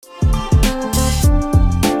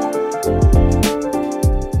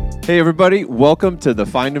Hey, everybody. Welcome to the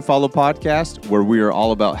Find and Follow podcast, where we are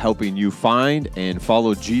all about helping you find and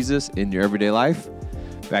follow Jesus in your everyday life.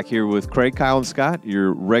 Back here with Craig, Kyle, and Scott,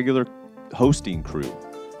 your regular hosting crew.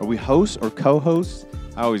 Are we hosts or co-hosts?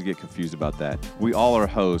 I always get confused about that. We all are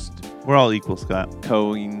hosts. We're all equal, Scott.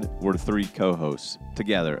 We're three co-hosts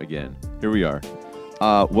together again. Here we are.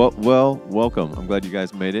 Welcome. I'm glad you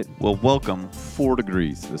guys made it. Well, welcome. 4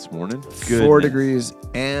 degrees this morning. Goodness. 4 degrees,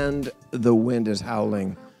 and the wind is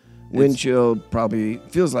howling. Wind chill probably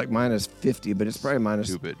feels like minus 50, but it's probably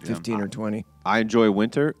minus 15 or 20. I enjoy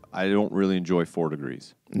winter. I don't really enjoy 4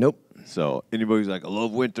 degrees. Nope. So anybody who's like, I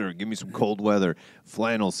love winter, give me some cold weather,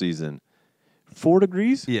 flannel season. 4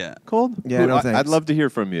 degrees? Yeah. Cold? Yeah, no I'd thanks. love to hear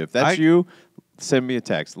from you. If that's you, send me a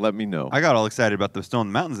text. Let me know. I got all excited about the snow in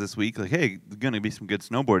the mountains this week. Like, hey, there's going to be some good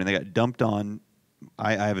snowboarding. They got dumped on.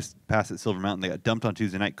 I have a pass at Silver Mountain. They got dumped on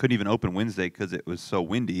Tuesday night. Couldn't even open Wednesday because it was so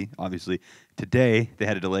windy, obviously. Today, they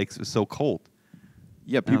had a delay because it was so cold.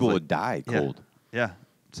 Yeah, And people like, would die cold. Yeah.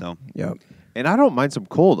 So, Yep. And I don't mind some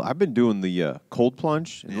cold. I've been doing the cold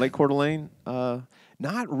plunge in Lake Coeur d'Alene.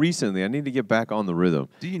 Not recently. I need to get back on the rhythm.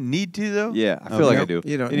 do you need to, though? Yeah, I feel like I Nope, do.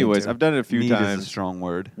 you don't need Anyways, to. I've done it a few Need times. is a strong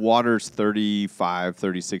word. Water's 35,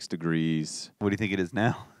 36 degrees. What do you think it is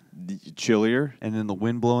now? Chillier. And then the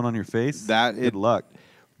wind blowing on your face? Good Good luck.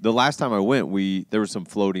 The last time I went, there were some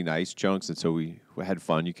floating ice chunks, and so we had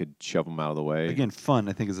fun. You could shove them out of the way. Again, fun,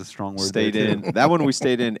 I think, is a strong word. Stayed there, in. too. That one we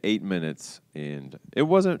stayed in 8 minutes, and it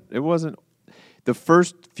wasn't. The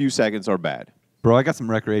first few seconds are bad. Bro, I got some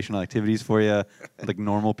recreational activities for you, like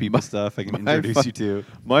normal people stuff I can introduce you to.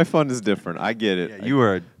 My fun is different. I get it. Yeah, you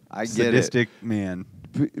are I a get it. sadistic man.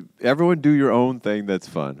 Everyone do your own thing. That's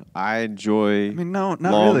fun. I enjoy. I mean, no,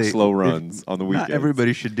 not long, really. slow runs on the weekends. Not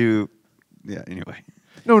everybody should do. Yeah. Anyway,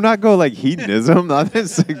 No, not go like hedonism. Not to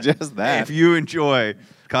suggest that. if you enjoy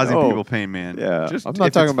causing No. people pain, man. Yeah, Just I'm not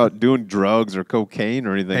if talking it's- about doing drugs or cocaine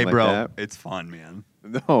or anything Hey, like bro, that. it's fun, man.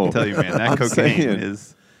 No, I tell you, man, that I'm cocaine saying,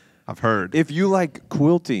 is. I've heard. If you like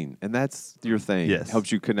quilting and that's your thing, Yes.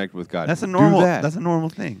 helps you connect with God. that's a do normal. that. That's a normal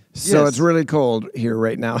thing. So Yes. it's really cold here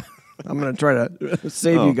right now. I'm going to try to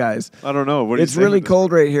save Oh, you guys. I don't know. What are It's you really saying?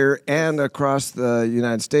 cold right here and across the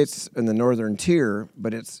United States in the northern tier,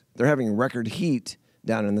 but they're having record heat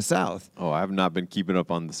down in the south. Oh, I have not been keeping up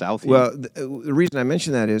on the South heat. Well, the reason I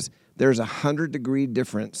mention that is there's a 100-degree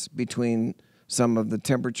difference between some of the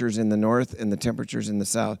temperatures in the north and the temperatures in the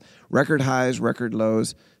south. Record highs, record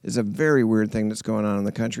lows is a very weird thing that's going on in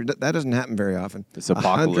the country. That doesn't happen very often. It's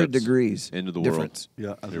apocalypse. 100 degrees End of the difference.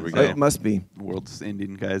 Yeah. There we It go. must be. The world's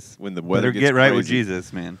ending, guys. When the weather better gets get right with crazy.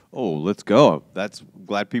 Jesus, man. Oh, let's go. That's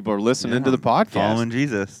glad people are listening Yeah. to the podcast. Following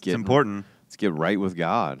Jesus. It's Getting- important. Let's get right with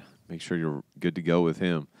God. Make sure you're good to go with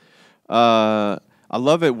Him. I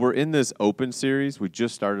love it. We're in this open series. We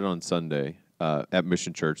just started on Sunday at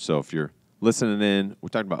Mission Church. So if you're listening in, we're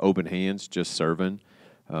talking about open hands, just serving.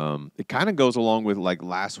 It kind of goes along with like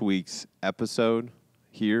last week's episode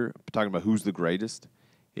here, talking about who's the greatest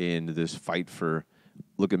in this fight for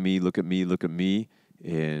look at me, look at me, look at me,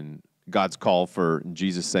 and God's call for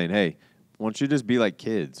Jesus saying, hey, why don't you just be like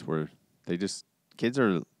kids where kids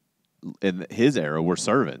are in his era were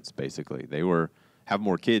servants, basically. They have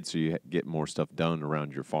more kids so you get more stuff done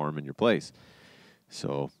around your farm and your place.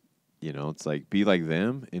 So, it's like be like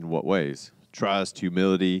them in what ways? Trust,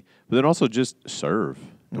 humility, but then also just serve.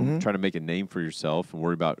 Don't try to make a name for yourself and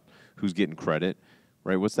worry about who's getting credit,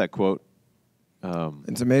 right? What's that quote?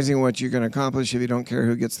 It's amazing what you can accomplish if you don't care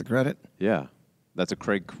who gets the credit. Yeah, that's a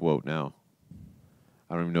Craig quote now.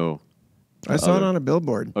 I don't even know. I saw it on a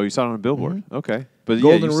billboard. Oh, you saw it on a billboard? Okay. But yeah,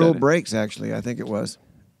 Golden you Rule said it. Breaks, actually, I think it was.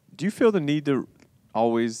 Do you feel the need to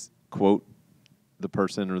always quote the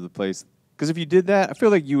person or the place? Because if you did that, I feel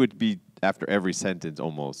like you would be, after every sentence,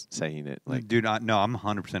 almost saying it. Like, Dude, no, I'm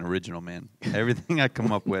 100% original, man. Everything I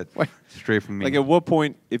come up with, Wait. straight from me. like at what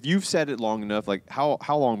point, if you've said it long enough, like how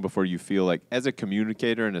long before you feel like, as a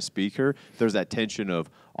communicator and a speaker, there's that tension of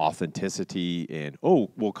authenticity and, oh,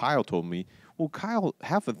 well, Kyle told me. Well, Kyle,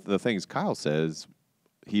 half of the things Kyle says,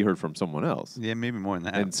 he heard from someone else. Yeah, maybe more than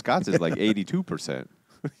that. And Scott's is like 82%,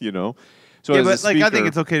 So yeah, as a but like I think speaker-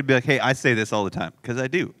 it's okay to be like, hey, I say this all the time because I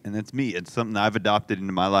do, and that's me. It's something that I've adopted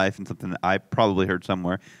into my life and something that I probably heard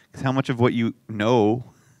somewhere. Because how much of what you know,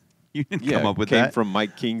 you didn't come up with came that. from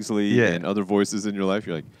Mike Kingsley Yeah. and other voices in your life.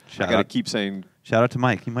 You're like, Shout I got to out. keep saying, Shout out to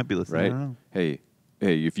Mike. He might be listening. I right? don't know. Hey,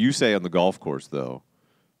 if you say on the golf course though,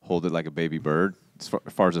 hold it like a baby bird. As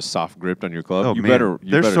far as a soft grip on your club, Oh, you man. better.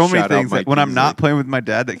 There's better so many shout out things Mike that when I'm Kingsley. not playing with my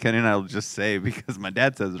dad that Kenny and I will just say because my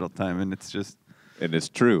dad says it all the time, and it's just and it's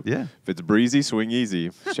true. Yeah. If it's breezy, swing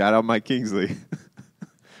easy. Shout out Mike Kingsley,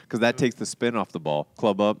 because that takes the spin off the ball.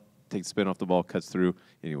 Club up, takes spin off the ball, cuts through.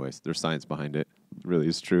 Anyways, there's science behind it. It really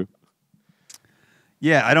is true.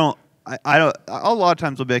 Yeah, I don't. A lot of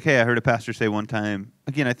times I'll be like, hey, I heard a pastor say one time.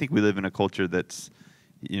 Again, I think we live in a culture that's,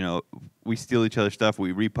 we steal each other's stuff,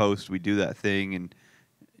 we repost, we do that thing, and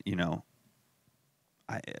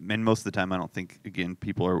and most of the time I don't think, again,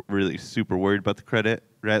 people are really super worried about the credit,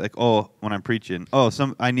 right? Like, when I'm preaching,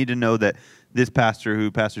 I need to know that this pastor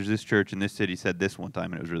who pastors this church in this city said this one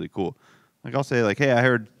time and it was really cool. Like, I'll say, like, hey, I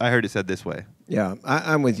heard it said this way. Yeah,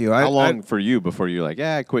 I'm with you. How long for you before you're like,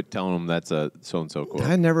 I quit telling them that's a so-and-so quote?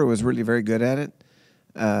 I never was really very good at it.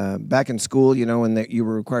 Back in school, when you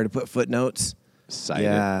were required to put footnotes. Cite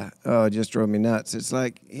yeah. it. Oh, it just drove me nuts. It's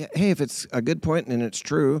like, hey, if it's a good point and it's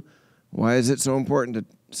true, why is it so important to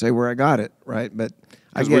say where I got it, right? But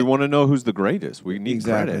because we want to know who's the greatest. We need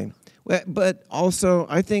exactly. credit. Well, but also,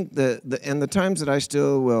 I think the times that I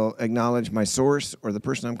still will acknowledge my source or the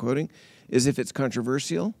person I'm quoting is if it's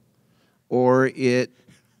controversial or it.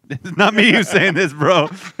 It's not me who's saying this, bro.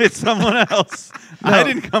 It's someone else. No. I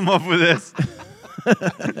didn't come up with this.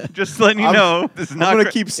 Just letting you know. This is not I'm going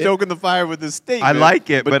to keep stoking the fire with this statement. I like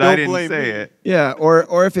it, but I don't didn't blame say me. it. Yeah,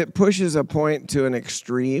 or if it pushes a point to an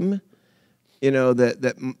extreme,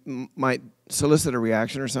 that might solicit a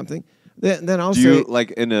reaction or something, then I'll Do say. you,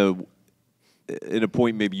 like, in a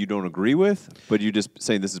point maybe you don't agree with, but you just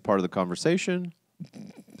saying this is part of the conversation?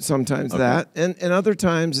 Sometimes Okay. that, and other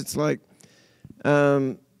times it's like,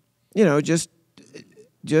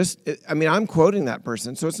 just I mean, I'm quoting that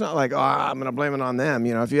person, so it's not like, I'm going to blame it on them.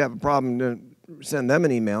 If you have a problem, send them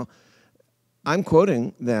an email. I'm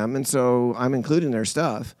quoting them, and so I'm including their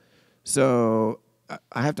stuff. So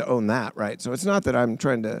I have to own that, right? So it's not that I'm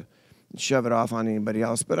trying to shove it off on anybody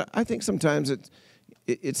else, but I think sometimes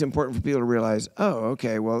it's important for people to realize,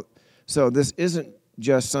 okay, well, so this isn't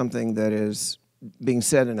just something that is being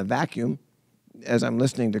said in a vacuum as I'm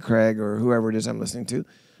listening to Craig or whoever it is I'm listening to.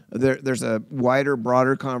 There's a wider,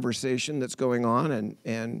 broader conversation that's going on,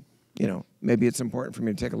 and maybe it's important for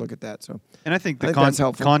me to take a look at that. So, And I think that's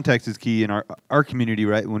helpful. Context is key in our community,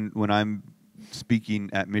 right? When I'm speaking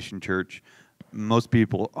at Mission Church, most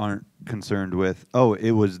people aren't concerned with,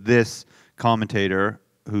 it was this commentator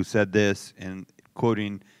who said this, and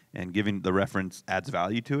quoting and giving the reference adds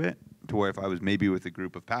value to it. To where if I was maybe with a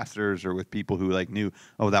group of pastors or with people who knew,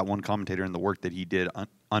 that one commentator and the work that he did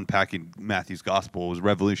unpacking Matthew's gospel was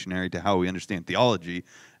revolutionary to how we understand theology,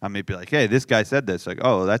 I may be like, hey, this guy said this. Like,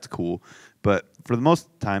 that's cool. But for the most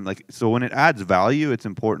time, so when it adds value, it's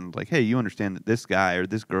important. Like, hey, you understand that this guy or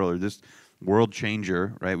this girl or this world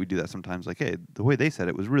changer, right? We do that sometimes. Like, hey, the way they said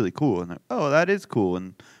it was really cool. And that is cool.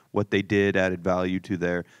 And what they did added value to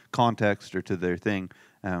their context or to their thing.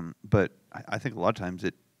 But I think a lot of times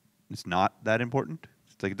it's not that important.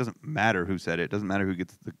 It's like it doesn't matter who said it. It doesn't matter who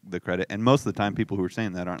gets the credit. And most of the time, people who are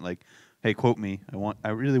saying that aren't like, hey, quote me. I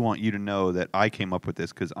really want you to know that I came up with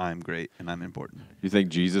this because I'm great and I'm important. You think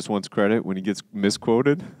Jesus wants credit when he gets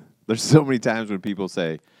misquoted? There's so many times when people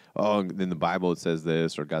say, in the Bible it says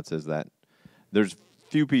this or God says that. There's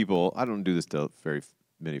few people, I don't do this to very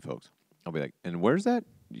many folks. I'll be like, and where's that?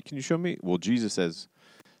 Can you show me? Well, Jesus says,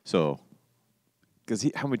 so, because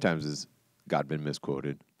how many times has God been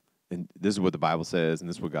misquoted? And this is what the Bible says, and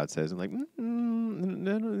this is what God says. And like,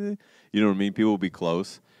 no. You know what I mean? People will be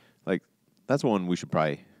close. Like, that's one we should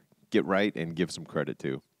probably get right and give some credit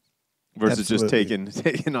to. Versus Absolutely. just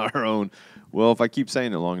taking our own. Well, if I keep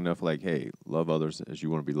saying it long enough, like, hey, love others as you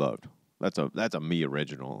want to be loved. That's a me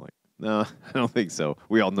original. Like, no, I don't think so.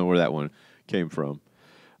 We all know where that one came from.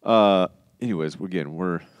 Anyways,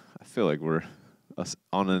 I feel like we're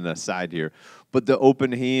on an aside here. But the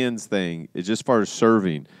open hands thing is just as far as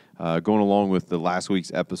serving, going along with the last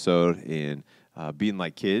week's episode and being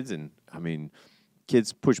like kids. And, I mean,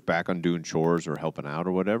 kids push back on doing chores or helping out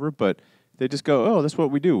or whatever, but they just go, that's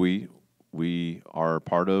what we do. We are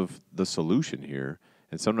part of the solution here.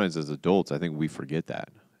 And sometimes as adults, I think we forget that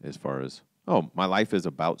as far as, my life is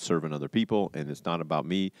about serving other people, and it's not about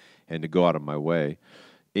me and to go out of my way.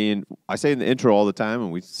 And I say in the intro all the time,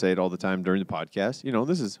 and we say it all the time during the podcast,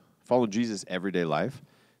 this is following Jesus' everyday life.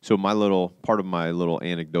 So part of my little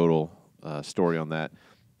anecdotal story on that,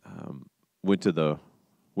 went to the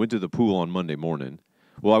pool on Monday morning.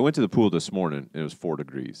 Well, I went to the pool this morning, and it was 4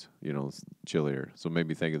 degrees. It's chillier. So it made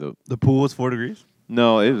me think of The pool was 4 degrees?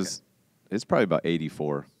 No, it's probably about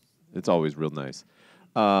 84. It's always real nice.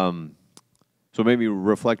 So it made me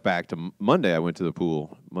reflect back to Monday. I went to the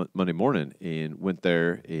pool Monday morning and went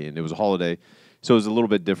there, and it was a holiday. So it was a little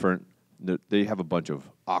bit different. They have a bunch of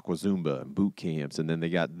aqua Zumba and boot camps, and then they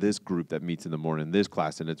got this group that meets in the morning, this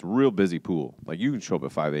class, and it's a real busy pool. Like, you can show up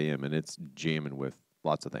at 5 a.m., and it's jamming with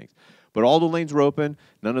lots of things. But all the lanes were open.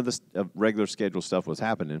 None of the regular scheduled stuff was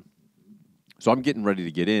happening. So I'm getting ready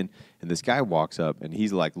to get in, and this guy walks up, and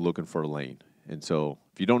he's like looking for a lane. And so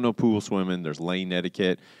if you don't know pool swimming, there's lane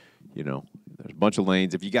etiquette. You know, there's a bunch of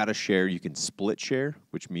lanes. If you got to share, you can split share,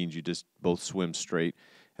 which means you just both swim straight.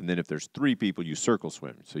 And then if there's 3 people, you circle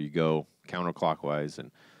swim. So you go counterclockwise,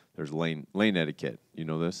 and there's lane etiquette. You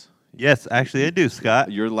know this? Yes, actually, I do,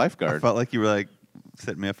 Scott. You're a I lifeguard. felt like you were like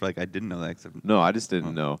setting me up for like I didn't know that. Except No, I just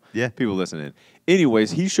didn't know. Yeah. People listening.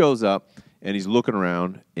 Anyways, he shows up, and he's looking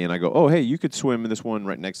around, and I go, oh, hey, you could swim in this one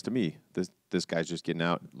right next to me. This guy's just getting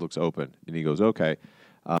out, looks open. And he goes, okay.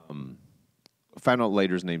 Found out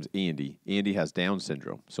later his name's Andy. Andy has Down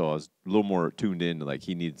syndrome. So I was a little more tuned in to like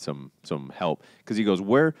he needs some help. Because he goes,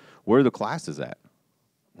 where are the classes at?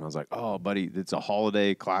 And I was like, oh, buddy, it's a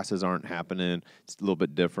holiday. Classes aren't happening. It's a little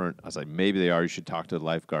bit different. I was like, maybe they are. You should talk to the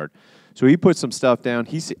lifeguard. So he put some stuff down.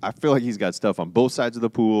 I feel like he's got stuff on both sides of the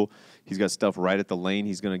pool. He's got stuff right at the lane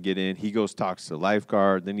he's going to get in. He goes, talks to the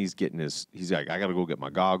lifeguard. Then he's like, I got to go get my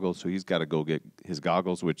goggles. So he's got to go get his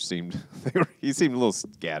goggles, which he seemed a little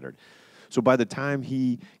scattered. So by the time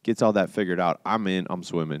he gets all that figured out, I'm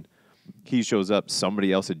swimming. He shows up.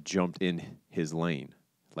 Somebody else had jumped in his lane.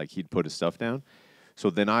 Like he'd put his stuff down. So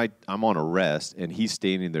then I'm on a rest, and he's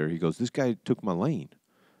standing there. He goes, this guy took my lane.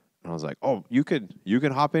 And I was like, oh, you can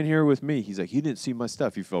hop in here with me. He's like, he didn't see my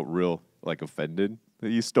stuff. He felt real like offended that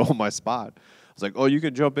you stole my spot. I was like, oh, you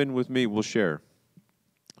can jump in with me. We'll share.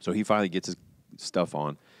 So he finally gets his stuff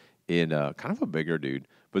on, and kind of a bigger dude.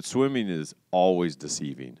 But swimming is always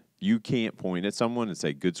deceiving. You can't point at someone and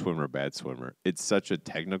say good swimmer, bad swimmer. It's such a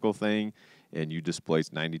technical thing, and you displace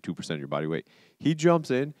 92% of your body weight. He jumps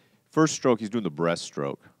in. First stroke, he's doing the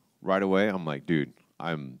breaststroke. Right away, I'm like, dude,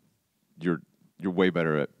 you're way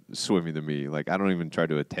better at swimming than me. Like, I don't even try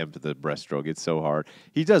to attempt the breaststroke. It's so hard.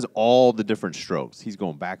 He does all the different strokes. He's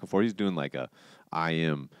going back and forth. He's doing like a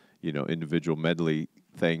individual medley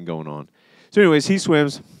thing going on. So anyways, he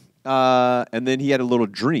swims, and then he had a little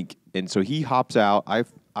drink. And so he hops out.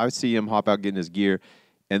 I see him hop out getting his gear,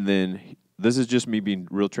 and then this is just me being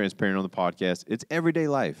real transparent on the podcast. It's everyday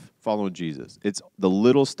life following Jesus. It's the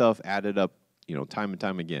little stuff added up, time and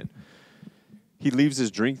time again. He leaves his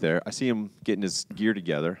drink there. I see him getting his gear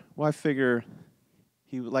together. Well, I figure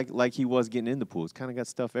he like he was getting in the pool. He's kind of got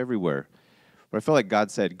stuff everywhere. But I felt like God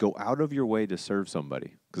said, go out of your way to serve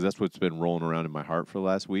somebody, because that's what's been rolling around in my heart for the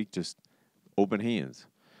last week, just open hands.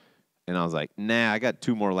 And I was like, nah, I got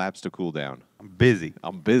 2 more laps to cool down. I'm busy.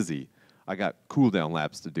 I got cool down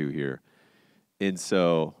laps to do here. And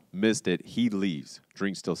so missed it. He leaves.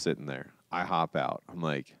 Drink's still sitting there. I hop out. I'm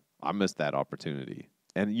like, I missed that opportunity.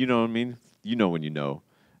 And you know what I mean? You know when you know.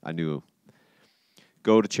 I knew.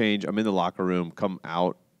 Go to change. I'm in the locker room. Come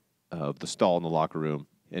out of the stall in the locker room,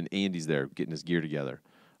 and Andy's there getting his gear together.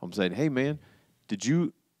 I'm saying, hey, man, did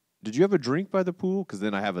you have a drink by the pool? Because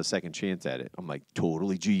then I have a second chance at it. I'm like,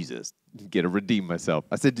 totally Jesus. Get to redeem myself.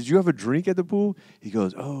 I said, did you have a drink at the pool? He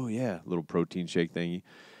goes, oh, yeah, little protein shake thingy.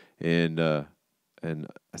 And I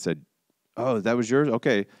said, oh, that was yours?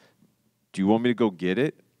 Okay. Do you want me to go get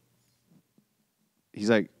it? He's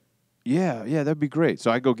like, yeah, that'd be great.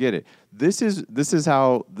 So I go get it. This is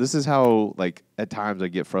how like at times I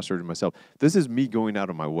get frustrated myself. This is me going out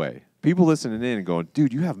of my way. People listening in and going,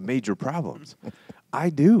 dude, you have major problems. I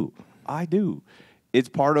do. It's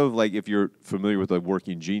part of, like, if you're familiar with like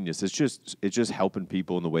Working Genius, it's just helping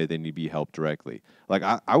people in the way they need to be helped directly. Like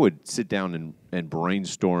I would sit down and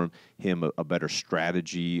brainstorm him a better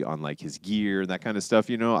strategy on like his gear and that kind of stuff.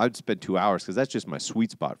 I'd spend 2 hours because that's just my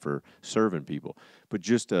sweet spot for serving people. But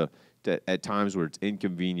just at times where it's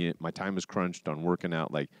inconvenient, my time is crunched on working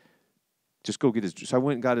out, like just go get his. So I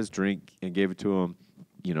went and got his drink and gave it to him.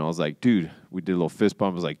 I was like, dude, we did a little fist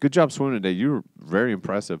bump. I was like, good job swimming today. You were very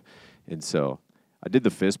impressive. And so I did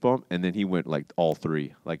the fist bump, and then he went like all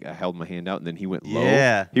 3. Like I held my hand out, and then he went low.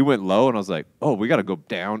 Yeah. He went low, and I was like, oh, we got to go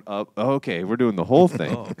down, up. Okay, we're doing the whole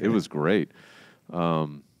thing. Okay. It was great.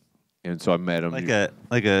 And so I met him.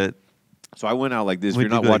 So I went out like this. If Would you're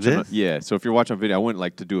not you go like watching, this? yeah. So if you're watching a video, I went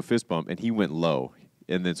like to do a fist bump, and he went low.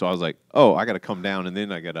 And then so I was like, oh, I got to come down, and then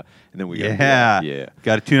we got to Yeah.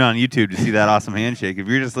 Got to tune on YouTube to see that awesome handshake. If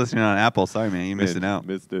you're just listening on Apple, sorry, man, you're missing out.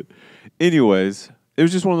 Missed it. Anyways, it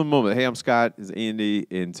was just one of the moments. Hey, I'm Scott. It's Andy.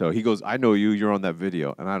 And so he goes, I know you. You're on that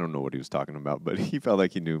video. And I don't know what he was talking about, but he felt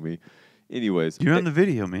like he knew me. Anyways. You're on the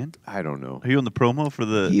video, man. I don't know. Are you on the promo for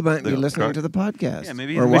the... He might be the listening car? to the podcast. Yeah,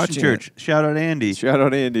 maybe or in Mission watching Church. it. Shout out Andy. Shout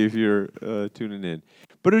out Andy if you're tuning in.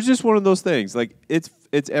 But it was just one of those things. Like, it's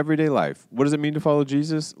everyday life. What does it mean to follow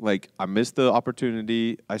Jesus? Like, I missed the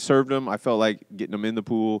opportunity. I served him. I felt like getting him in the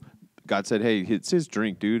pool God said, hey, it's his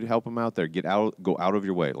drink, dude. Help him out there. Go out of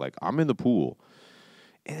your way. Like, I'm in the pool.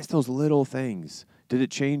 And it's those little things. Did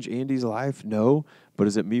it change Andy's life? No. But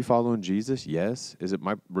is it me following Jesus? Yes. Is it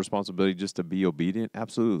my responsibility just to be obedient?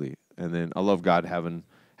 Absolutely. And then I love God having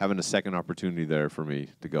a second opportunity there for me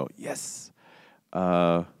to go, yes.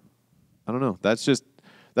 I don't know. That's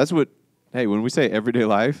what, hey, when we say everyday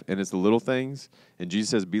life and it's the little things, and Jesus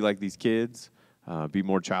says, be like these kids, be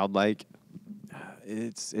more childlike,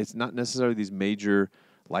 it's not necessarily these major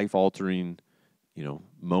life-altering,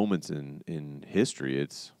 moments in history.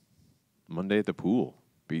 It's Monday at the pool.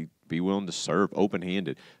 Be willing to serve,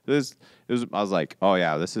 open-handed. I was like, oh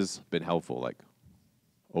yeah, this has been helpful. Like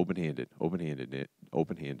open-handed.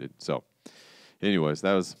 So, anyways,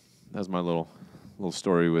 that was my little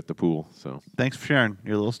story with the pool. So Thanks for sharing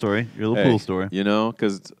your little story, your little pool story.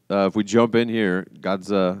 Because if we jump in here,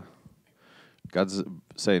 God's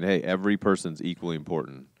saying, hey, every person's equally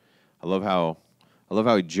important. I love how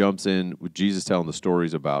he jumps in with Jesus telling the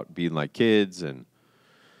stories about being like kids, and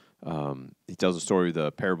he tells the story of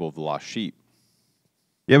the parable of the lost sheep.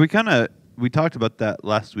 Yeah, we talked about that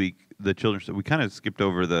last week. The children's. We kind of skipped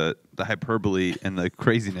over the hyperbole and the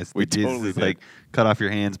craziness. We that Jesus totally is did. like cut off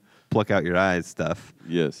your hands, pluck out your eyes stuff.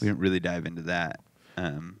 Yes. We didn't really dive into that.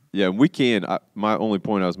 Yeah, we can. My only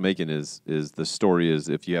point I was making is the story is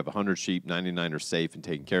if you have 100 sheep, 99 are safe and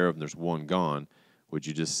taken care of, and there's one gone, would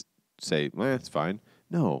you just say, it's fine?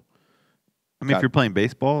 No. I mean, if you're playing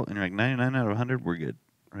baseball and you're like 99 out of 100, we're good,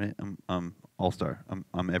 right? I'm all-star.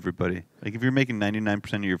 I'm everybody. Like if you're making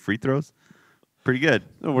 99% of your free throws, pretty good.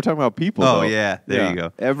 No, we're talking about people. Oh, though. yeah. There you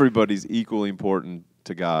go. Everybody's equally important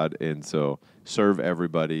to God, and so serve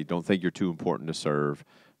everybody. Don't think you're too important to serve.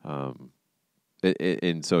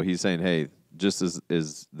 And so he's saying, hey, just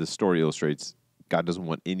as the story illustrates, God doesn't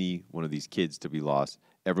want any one of these kids to be lost.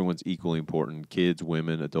 Everyone's equally important. Kids,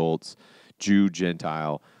 women, adults, Jew,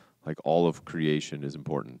 Gentile, like all of creation is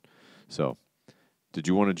important. So did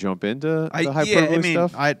you want to jump into the hyperbole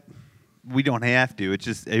stuff? We don't have to. It's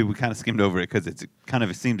just we kind of skimmed over it because it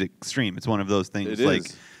seems extreme. It's one of those things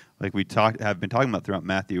like we have been talking about throughout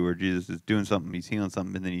Matthew, where Jesus is doing something, he's healing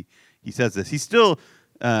something, and then he says this. He's still.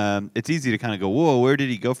 It's easy to kind of go, whoa, where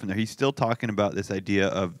did he go from there? He's still talking about this idea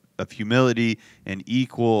of humility and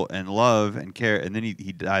equal and love and care, and then he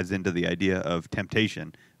dives into the idea of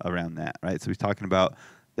temptation around that, right? So he's talking about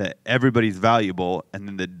that everybody's valuable, and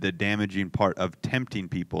then the damaging part of tempting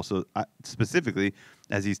people. So specifically,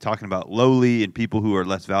 as he's talking about lowly and people who are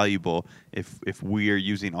less valuable, if we are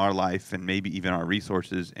using our life and maybe even our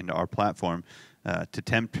resources into our platform to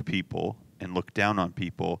tempt people and look down on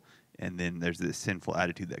people, and then there's this sinful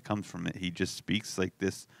attitude that comes from it. He just speaks like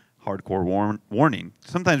this hardcore warning.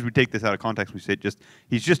 Sometimes we take this out of context. We say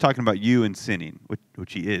he's just talking about you and sinning,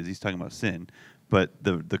 which he is. He's talking about sin. But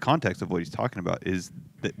the context of what he's talking about is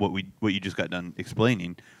that what you just got done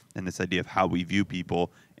explaining, and this idea of how we view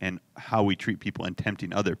people and how we treat people and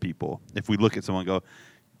tempting other people. If we look at someone and go,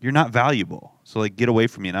 you're not valuable, so like get away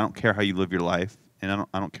from me, and I don't care how you live your life, and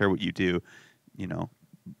I don't care what you do,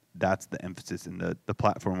 that's the emphasis in the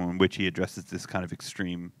platform in which he addresses this kind of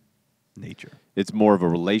extreme nature. It's more of a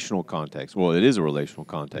relational context. Well, it is a relational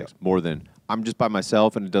context more than I'm just by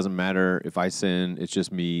myself and it doesn't matter if I sin. It's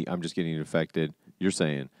just me. I'm just getting affected. You're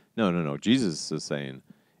saying, no. Jesus is saying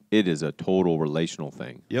it is a total relational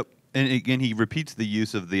thing. Yep. And again, he repeats the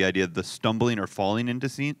use of the idea of the stumbling or falling into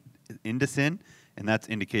sin, and that's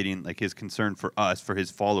indicating like his concern for us, for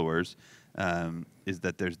his followers, is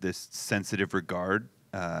that there's this sensitive regard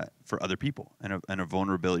for other people and a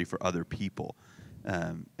vulnerability for other people,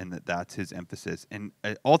 and that's his emphasis. And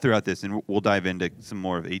all throughout this, and we'll dive into some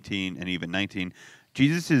more of 18 and even 19,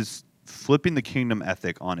 Jesus is flipping the kingdom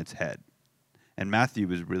ethic on its head. And Matthew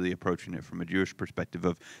is really approaching it from a Jewish perspective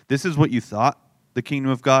of this is what you thought the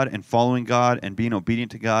kingdom of God and following God and being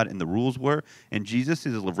obedient to God and the rules were. And Jesus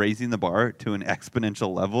is raising the bar to an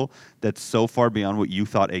exponential level that's so far beyond what you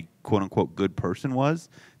thought a quote-unquote good person was,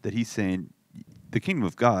 that he's saying the kingdom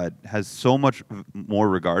of God has so much more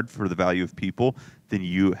regard for the value of people than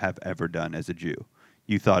you have ever done as a Jew.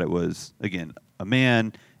 You thought it was, again, a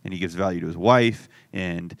man, and he gives value to his wife,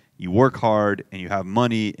 and you work hard, and you have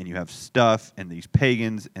money, and you have stuff, and these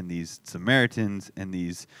pagans, and these Samaritans, and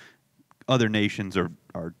these other nations are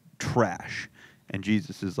trash. And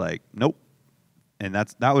Jesus is like, nope. And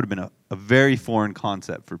that would have been a very foreign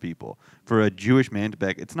concept for people. For a Jewish man to be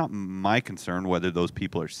like, it's not my concern whether those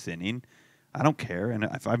people are sinning. I don't care. And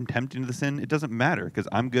if I'm tempted to sin, it doesn't matter because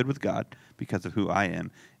I'm good with God because of who I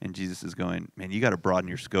am. And Jesus is going, man, you got to broaden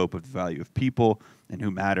your scope of the value of people and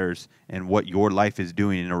who matters and what your life is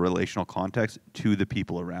doing in a relational context to the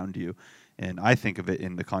people around you. And I think of it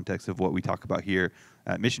in the context of what we talk about here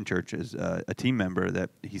at Mission Church as a team member, that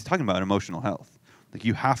he's talking about emotional health. Like,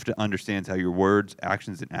 you have to understand how your words,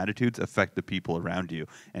 actions, and attitudes affect the people around you,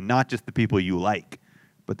 and not just the people you like,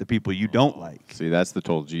 but the people you don't like. See, that's the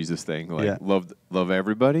total Jesus thing. Like, Yeah. love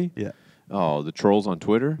everybody. Yeah. Oh, the trolls on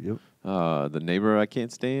Twitter. Yep. The neighbor I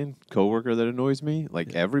can't stand, coworker that annoys me.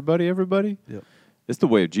 Like, everybody. Yep. It's the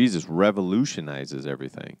way of Jesus revolutionizes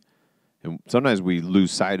everything. And sometimes we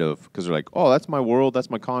lose sight of, because they're like, oh, that's my world, that's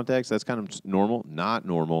my context, that's kind of just normal. Not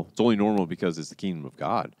normal. It's only normal because it's the kingdom of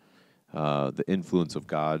God. The influence of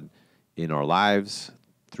God in our lives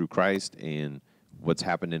through Christ and what's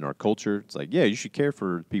happened in our culture. It's like, yeah, you should care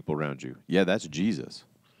for people around you. Yeah, that's Jesus.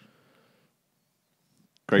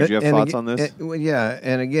 Craig, do you have And thoughts aga- on this? Well, yeah,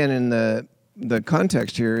 and again, in the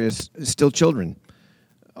context here is still children,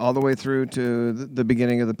 all the way through to the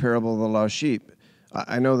beginning of the parable of the lost sheep.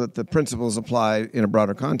 I know that the principles apply in a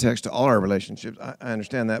broader context to all our relationships. I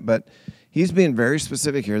understand that, but he's being very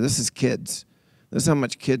specific here. This is kids. This is how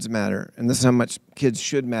much kids matter, and this is how much kids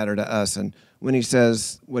should matter to us. And when he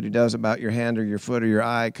says what he does about your hand or your foot or your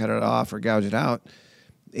eye, cut it off or gouge it out,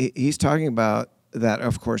 he's talking about that,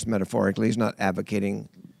 of course, metaphorically. He's not advocating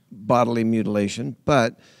bodily mutilation,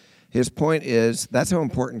 but his point is that's how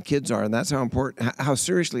important kids are, and that's how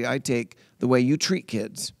seriously I take the way you treat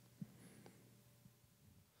kids.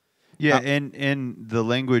 Yeah, and the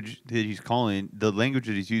language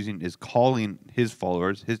that he's using is calling his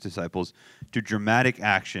followers, his disciples, to dramatic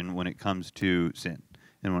action when it comes to sin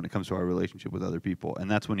and when it comes to our relationship with other people. And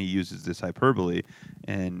that's when he uses this hyperbole,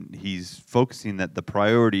 and he's focusing that the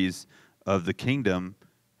priorities of the kingdom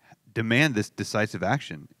demand this decisive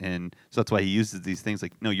action. And so that's why he uses these things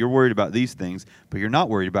like, no, you're worried about these things, but you're not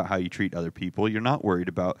worried about how you treat other people. You're not worried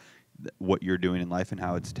about what you're doing in life and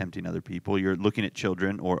how it's tempting other people. You're looking at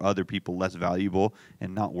children or other people less valuable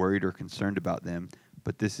and not worried or concerned about them.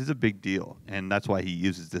 But this is a big deal, and that's why he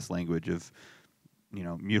uses this language of,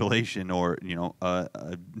 mutilation or,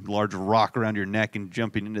 a large rock around your neck and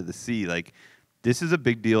jumping into the sea. Like, this is a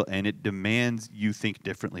big deal, and it demands you think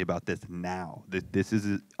differently about this now. This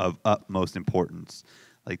is of utmost importance.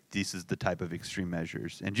 Like, this is the type of extreme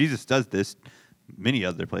measures. And Jesus does this many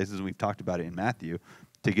other places, and we've talked about it in Matthew,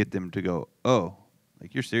 to get them to go, oh,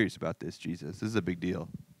 like, you're serious about this, Jesus. This is a big deal.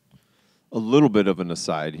 A little bit of an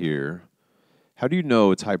aside here. How do you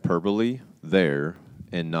know it's hyperbole there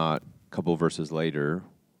and not a couple verses later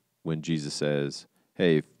when Jesus says,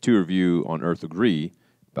 hey, if two of you on earth agree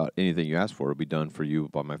about anything you ask for, it'll be done for you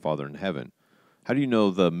by my Father in heaven? How do you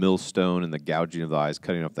know the millstone and the gouging of the eyes,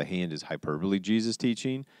 cutting off the hand is hyperbole Jesus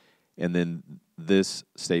teaching? And then this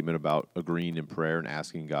statement about agreeing in prayer and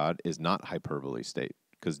asking God is not hyperbole state?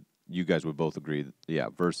 Because you guys would both agree that, yeah,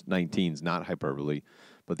 verse 19 is not hyperbole,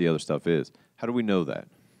 but the other stuff is. How do we know that?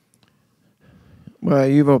 Well,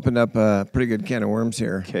 you've opened up a pretty good can of worms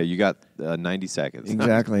here. Okay, you got 90 seconds.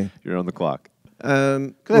 Exactly. You're on the clock. Well,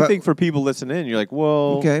 Because I think for people listening in, you're like,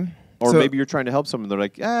 well, okay. or So- maybe you're trying to help someone. They're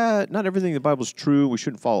like, not everything in the Bible's true. We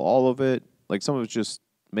shouldn't follow all of it. Like some of it's just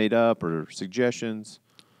made up or suggestions.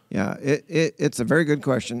 Yeah, it's a very good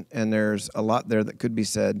question, and there's a lot there that could be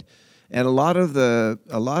said, and a lot of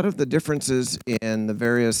the differences in the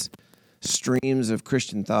various streams of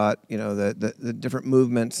Christian thought, the different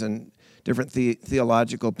movements and different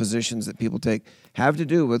theological positions that people take, have to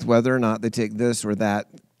do with whether or not they take this or that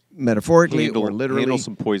metaphorically or literally. Handle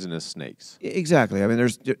some poisonous snakes. Exactly. I mean,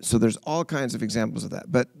 there's all kinds of examples of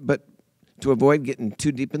that, but to avoid getting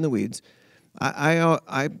too deep in the weeds, I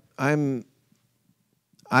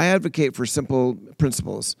advocate for simple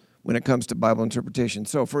principles when it comes to Bible interpretation.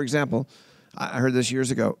 So, for example, I heard this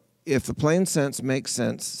years ago: if the plain sense makes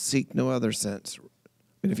sense, seek no other sense.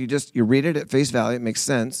 And if you read it at face value, it makes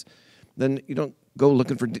sense, then you don't go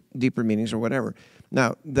looking for deeper meanings or whatever.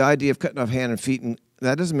 Now, the idea of cutting off hand and feet,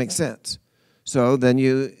 that doesn't make sense. So then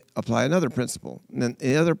you apply another principle. And then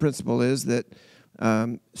the other principle is that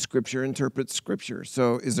Scripture interprets Scripture.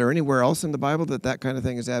 So is there anywhere else in the Bible that kind of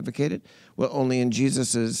thing is advocated? Well, only in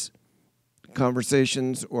Jesus's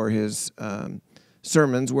conversations or his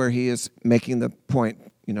sermons where he is making the point,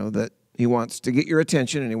 that he wants to get your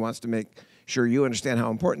attention and he wants to make sure you understand how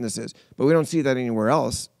important this is. But we don't see that anywhere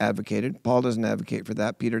else advocated. Paul doesn't advocate for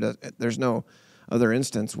that. Peter does. There's no other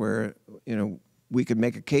instance where, we could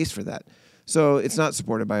make a case for that. So it's not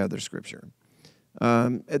supported by other Scripture.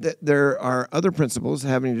 There are other principles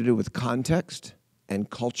having to do with context and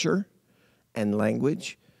culture and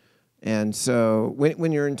language. And so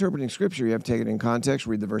when you're interpreting Scripture, you have to take it in context,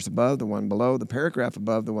 read the verse above, the one below, the paragraph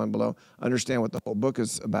above, the one below, understand what the whole book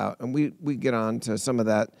is about. And we get on to some of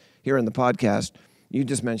that here in the podcast. you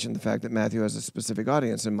just mentioned the fact that Matthew has a specific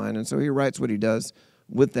audience in mind, and so he writes what he does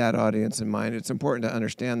with that audience in mind. It's important to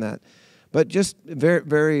understand that. But just very,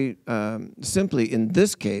 very simply, in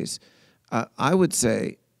this case, I would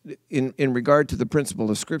say, in regard to the principle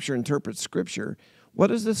of Scripture interprets Scripture, what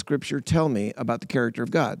does the Scripture tell me about the character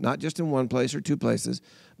of God? Not just in one place or two places,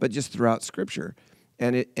 but just throughout Scripture.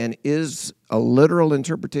 And is a literal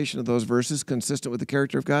interpretation of those verses consistent with the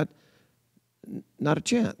character of God? Not a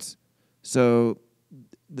chance. So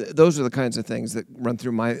those are the kinds of things that run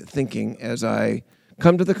through my thinking as I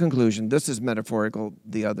come to the conclusion this is metaphorical,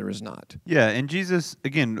 the other is not. Yeah, and Jesus,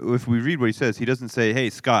 again, if we read what he says, he doesn't say, hey,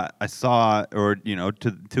 Scott, I saw, or,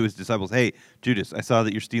 to his disciples, hey, Judas, I saw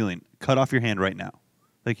that you're stealing. Cut off your hand right now.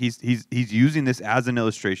 Like he's using this as an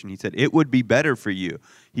illustration. He said, it would be better for you.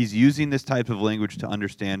 He's using this type of language to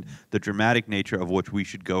understand the dramatic nature of which we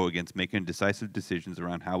should go against making decisive decisions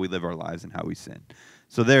around how we live our lives and how we sin.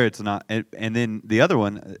 So there it's not. And then the other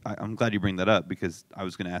one, I'm glad you bring that up because I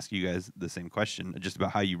was going to ask you guys the same question just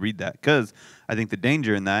about how you read that. Because I think the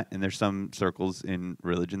danger in that, and there's some circles in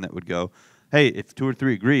religion that would go, hey, if 2 or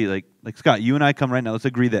 3 agree, like Scott, you and I come right now, let's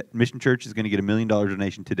agree that Mission Church is going to get $1 million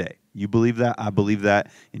donation today. You believe that? I believe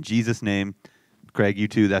that. In Jesus' name, Craig, you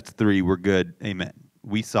too, that's 3. We're good. Amen.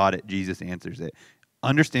 We sought it. Jesus answers it.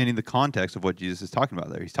 Understanding the context of what Jesus is talking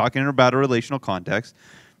about there. He's talking about a relational context.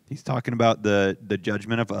 He's talking about the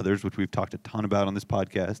judgment of others, which we've talked a ton about on this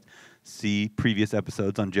podcast. See previous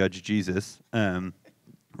episodes on Judge Jesus,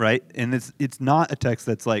 right? And it's not a text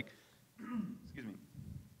that's like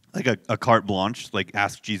a carte blanche, like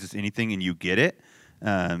ask Jesus anything and you get it.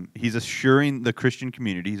 He's assuring the Christian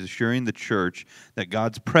community, he's assuring the church that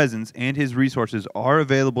God's presence and his resources are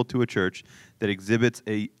available to a church that exhibits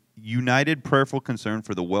a united prayerful concern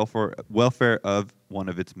for the welfare of one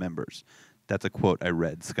of its members. That's a quote I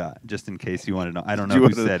read, Scott, just in case you want to know. I don't know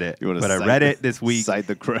who said it, but I read it this week. Cite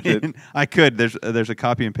the credit. I could. There's a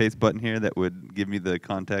copy and paste button here that would give me the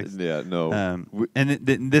context. Yeah, no. And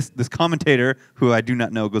this commentator, who I do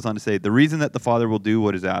not know, goes on to say, the reason that the Father will do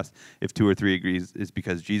what is asked if 2 or 3 agrees is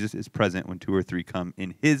because Jesus is present when 2 or 3 come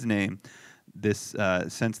in his name. This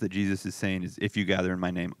sense that Jesus is saying is, if you gather in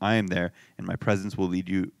my name, I am there, and my presence will lead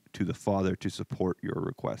you to the Father to support your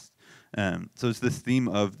request. So it's this theme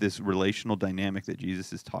of this relational dynamic that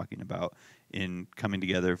Jesus is talking about in coming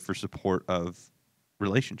together for support of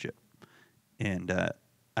relationship. And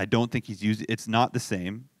I don't think he's using, it's not the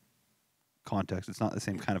same context, it's not the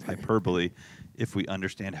same kind of hyperbole if we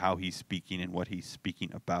understand how he's speaking and what he's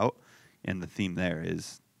speaking about. And the theme there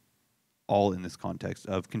is all in this context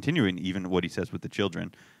of continuing even what he says with the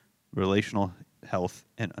children, relational health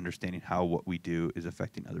and understanding how what we do is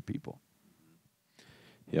affecting other people.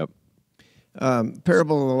 Yep.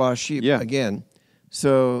 Parable of the lost sheep, Yeah. again.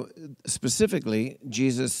 So specifically,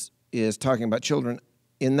 Jesus is talking about children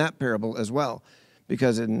in that parable as well,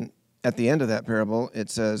 because at the end of that parable, it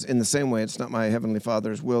says, in the same way, it's not my heavenly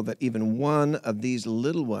Father's will that even one of these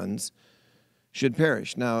little ones should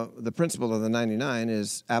perish. Now, the principle of the 99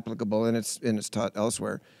 is applicable, and it's taught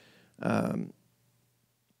elsewhere.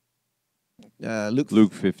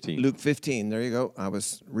 Luke 15. Luke 15, there you go. I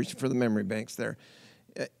was reaching for the memory banks there.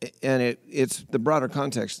 And it's the broader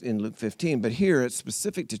context in Luke 15, but here it's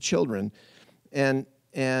specific to children. And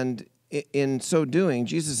in so doing,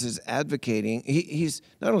 Jesus is advocating, he's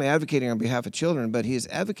not only advocating on behalf of children, but he is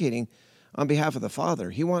advocating on behalf of the Father.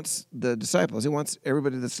 He wants the disciples, he wants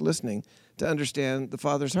everybody that's listening to understand the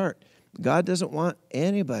Father's heart. God doesn't want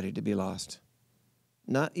anybody to be lost,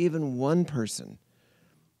 not even one person.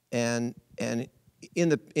 And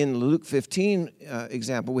in Luke 15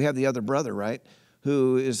 example, we have the other brother, right,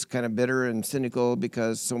 who is kind of bitter and cynical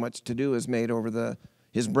because so much to do is made over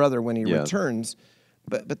his brother when he returns.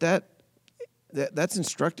 But that's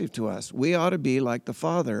instructive to us. We ought to be like the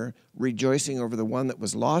Father, rejoicing over the one that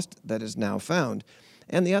was lost that is now found.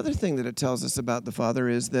 And the other thing that it tells us about the Father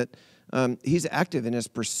is that he's active in his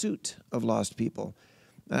pursuit of lost people.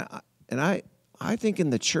 And I think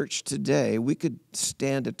in the church today, we could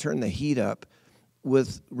stand to turn the heat up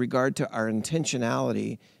with regard to our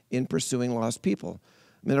intentionality in pursuing lost people.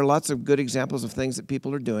 I mean, there are lots of good examples of things that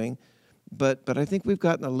people are doing, but I think we've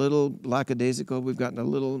gotten a little lackadaisical. We've gotten a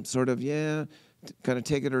little sort of, kind of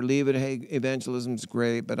take it or leave it. Hey, evangelism's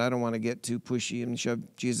great, but I don't want to get too pushy and shove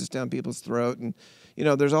Jesus down people's throat. And,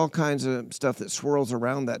 there's all kinds of stuff that swirls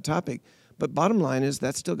around that topic. But bottom line is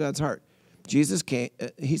that's still God's heart. Jesus came,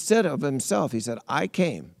 he said of himself, he said, I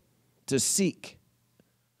came to seek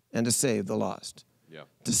and to save the lost. Yeah.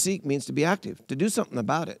 To seek means to be active, to do something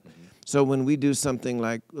about it. Mm-hmm. So when we do something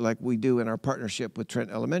like we do in our partnership with Trent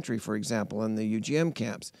Elementary, for example, in the UGM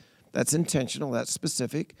camps, that's intentional, that's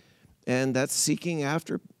specific, And that's seeking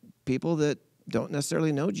after people that don't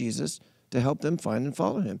necessarily know Jesus to help them find and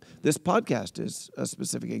follow him. This podcast is a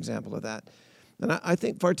specific example of that. And I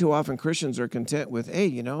think far too often Christians are content with, hey,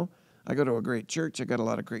 I go to a great church. I got a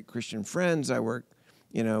lot of great Christian friends. I work,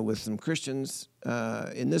 with some Christians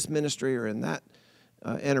in this ministry or in that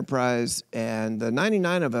enterprise. And the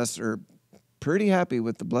 99 of us are pretty happy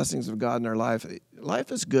with the blessings of God in our life.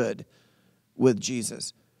 Life is good with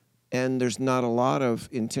Jesus. And there's not a lot of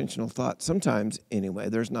intentional thought. Sometimes, anyway,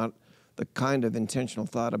 there's not the kind of intentional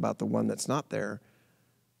thought about the one that's not there.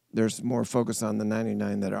 There's more focus on the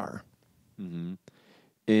 99 that are. Mm-hmm.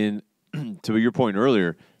 And to your point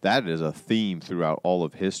earlier, that is a theme throughout all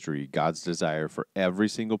of history. God's desire for every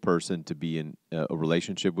single person to be in a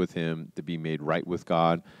relationship with him, to be made right with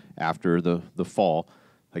God after the fall.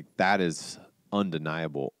 Like, that is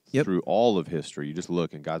undeniable through all of history. You just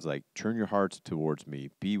look and God's like, turn your hearts towards me,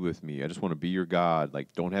 be with me. I just want to be your God.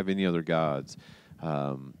 Like, don't have any other gods.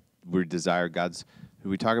 We desire God's,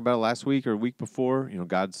 we talked about it last week or a week before,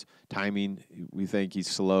 God's timing. We think he's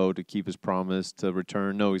slow to keep his promise to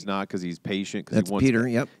return. No, he's not, because he's patient. That's he wants Peter,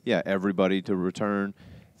 yep. Yeah, everybody to return.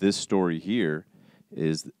 This story here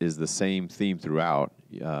is the same theme throughout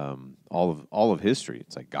all of history.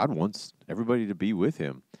 It's like God wants everybody to be with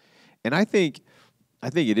him. And I think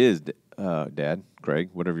it is, Dad, Craig,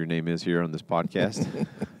 whatever your name is here on this podcast.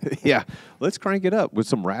 Yeah, let's crank it up with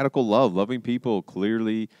some radical love, loving people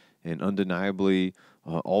clearly and undeniably,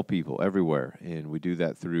 all people everywhere. And we do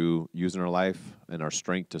that through using our life and our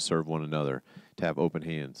strength to serve one another, to have open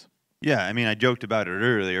hands. Yeah, I mean, I joked about it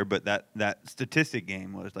earlier, but that statistic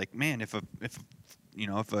game was like, man, if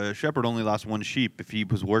a shepherd only lost one sheep, if he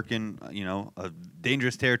was working, a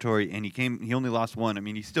dangerous territory, and he only lost one, I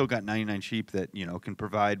mean, he's still got 99 sheep that, can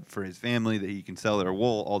provide for his family, that he can sell their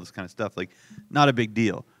wool, all this kind of stuff. Like, not a big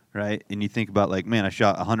deal, right? And you think about, like, man, I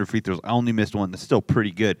shot 100 free throws, I only missed one. That's still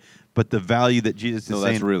pretty good. But the value that Jesus is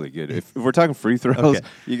saying... that's really good. If we're talking free throws, okay.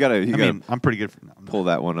 you gotta I'm pretty good. Pull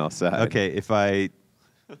that one outside. Okay, if I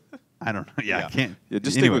don't know. Yeah, I can't. Yeah,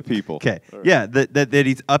 just anyway, stick with people. Okay. Right. Yeah, that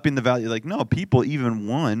he's upping the value. Like, no, people even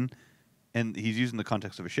won, and he's using the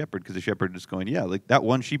context of a shepherd, because the shepherd is going, yeah, like, that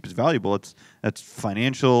one sheep is valuable. That's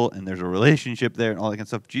financial, and there's a relationship there, and all that kind of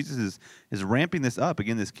stuff. Jesus is ramping this up,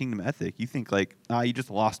 again, this kingdom ethic. You think, like, you just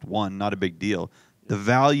lost one, not a big deal. The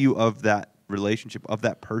value of that relationship, of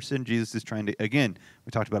that person, Jesus is trying to, again, we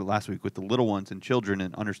talked about it last week with the little ones and children,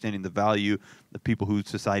 and understanding the value of people who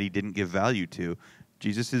society didn't give value to.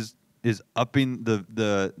 Jesus is upping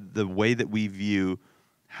the way that we view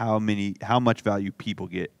how much value people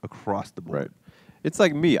get across the board. Right. It's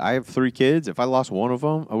like me. I have 3 kids. If I lost one of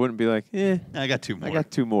them, I wouldn't be like, I got 2 more. I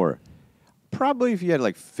got 2 more. Probably if you had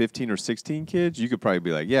like 15 or 16 kids, you could probably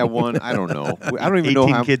be like, yeah, one, I don't know. I don't even know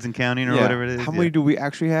 18 kids and counting or whatever it is. How many do we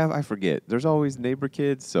actually have? I forget. There's always neighbor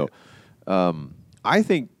kids. So I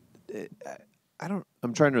think,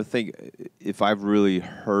 I'm trying to think if I've really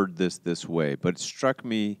heard this way, but it struck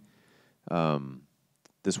me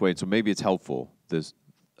this way. So maybe it's helpful.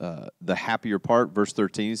 The happier part, verse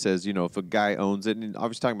 13 says, if a guy owns it, and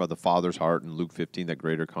obviously talking about the Father's heart in Luke 15, that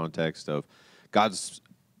greater context of God's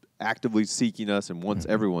actively seeking us and wants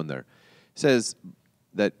everyone there. It says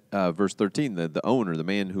that verse 13, the owner, the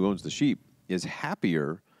man who owns the sheep, is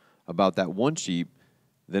happier about that one sheep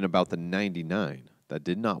than about the 99 that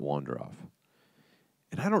did not wander off.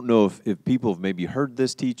 And I don't know if people have maybe heard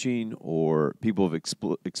this teaching, or people have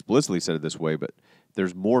explicitly said it this way, but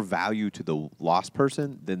there's more value to the lost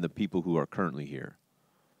person than the people who are currently here.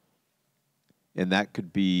 And that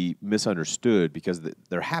could be misunderstood because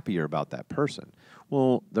they're happier about that person.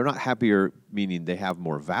 Well, they're not happier meaning they have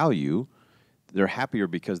more value. They're happier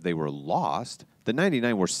because they were lost. The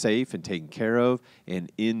 99 were safe and taken care of and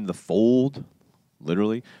in the fold,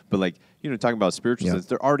 literally. But talking about spiritual sense,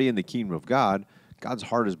 they're already in the kingdom of God. God's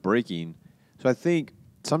heart is breaking. So I think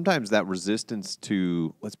sometimes that resistance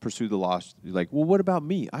to let's pursue the lost, like, well, what about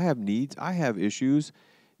me? I have needs. I have issues.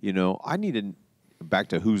 I need to, back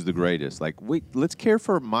to who's the greatest. Like, wait, let's care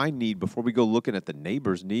for my need before we go looking at the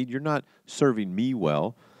neighbor's need. You're not serving me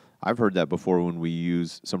well. I've heard that before when we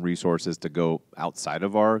use some resources to go outside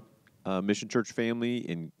of our mission church family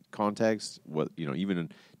in context. Even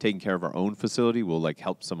in taking care of our own facility, we'll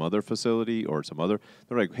help some other facility or some other.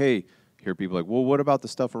 They're like, hey. Hear people like, well, what about the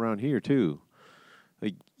stuff around here too?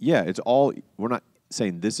 Like, yeah, it's all, we're not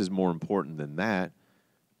saying this is more important than that.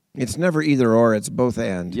 It's never either or, it's both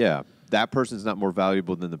and. Yeah, that person's not more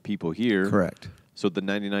valuable than the people here. Correct. So the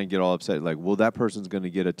 99 get all upset, like, well, that person's going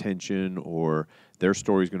to get attention, or their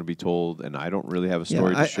story's going to be told, and I don't really have a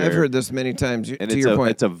story to share. I've heard this many times. And to your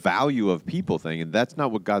point, it's a value of people thing, and that's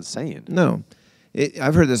not what God's saying. No.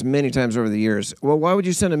 I've heard this many times over the years. Well, why would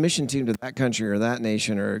you send a mission team to that country or that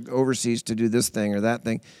nation or overseas to do this thing or that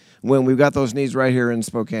thing when we've got those needs right here in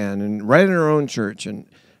Spokane and right in our own church? And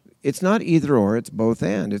it's not either or, it's both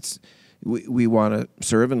and. We want to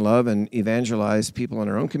serve and love and evangelize people in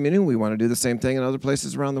our own community. We want to do the same thing in other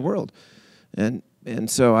places around the world. And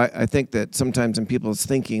so I think that sometimes in people's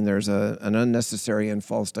thinking there's an unnecessary and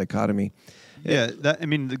false dichotomy. Yeah,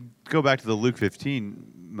 go back to the Luke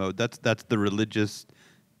 15 mode. That's the religious,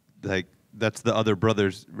 that's the other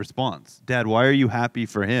brother's response. Dad, why are you happy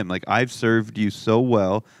for him? Like, I've served you so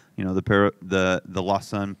well. The lost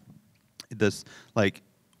son. This, like,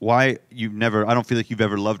 why you've never? I don't feel like you've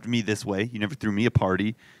ever loved me this way. You never threw me a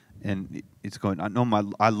party. And it's going,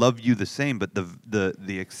 I love you the same, but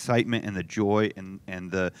the excitement and the joy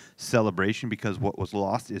and the celebration because what was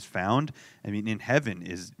lost is found. I mean, in heaven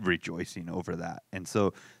is rejoicing over that. And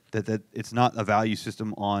so that it's not a value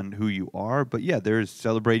system on who you are, but yeah, there is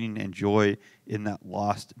celebrating and joy in that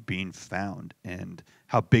lost being found. And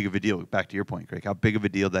how big of a deal, back to your point, Craig, how big of a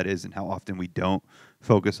deal that is and how often we don't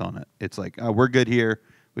focus on it. It's like, we're good here.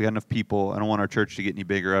 We got enough people. I don't want our church to get any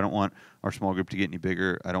bigger. I don't want our small group to get any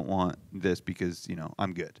bigger. I don't want this because,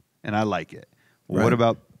 I'm good and I like it. Well, right. What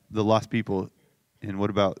about the lost people and what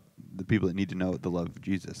about the people that need to know the love of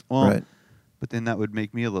Jesus? Well, right. But then that would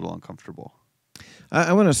make me a little uncomfortable.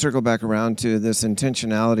 I want to circle back around to this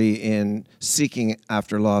intentionality in seeking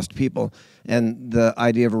after lost people and the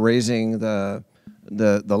idea of raising the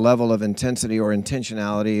level of intensity or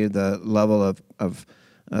intentionality, the level of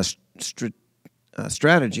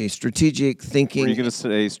strategy, strategic thinking. Were you going to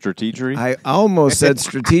say strategery? I almost said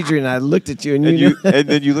strategy, and I looked at you, and and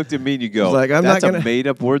then you looked at me and you go, like, that's a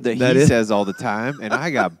made-up word that he is says all the time, and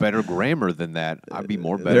I got better grammar than that. I'd be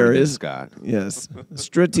more better than Scott. Yes,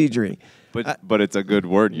 strategery. But it's a good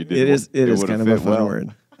word. You did. It is kind of a fun well.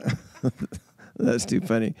 word. That's too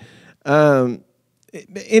funny.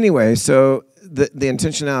 Anyway, so the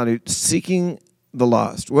intentionality, seeking the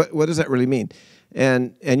lost. What does that really mean?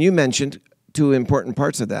 And you mentioned two important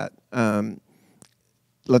parts of that.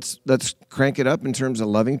 Let's crank it up in terms of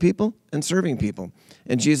loving people and serving people.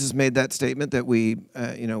 And Jesus made that statement that we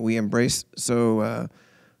embrace so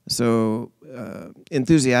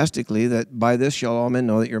enthusiastically, that by this shall all men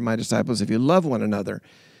know that you're my disciples if you love one another.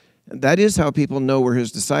 And that is how people know we're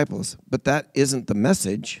his disciples. But that isn't the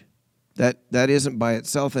message. That isn't by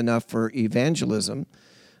itself enough for evangelism.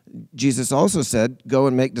 Jesus also said, go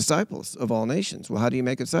and make disciples of all nations. Well, how do you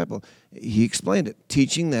make a disciple? He explained it,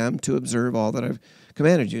 teaching them to observe all that I've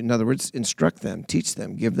commanded you. In other words, instruct them, teach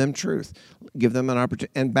them, give them truth, give them an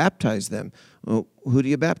opportunity, and baptize them. Well, who do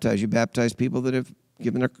you baptize? You baptize people that have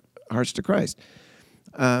given their hearts to Christ.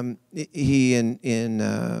 He,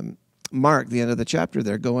 in Mark, the end of the chapter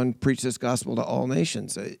there, go and preach this gospel to all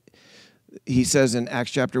nations. He says in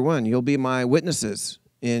Acts chapter 1, you'll be my witnesses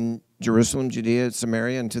in Jerusalem, Judea,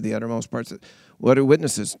 Samaria, and to the uttermost parts. What do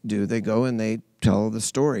witnesses do? They go and they tell the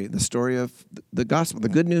story of the gospel, the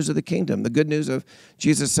good news of the kingdom, the good news of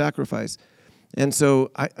Jesus' sacrifice. And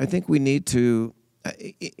so I think we need to,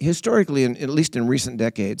 historically, at least in recent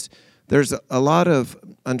decades, there's a lot of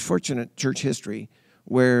unfortunate church history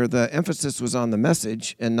where the emphasis was on the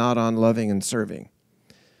message and not on loving and serving.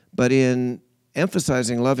 But in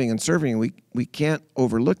emphasizing loving and serving, we can't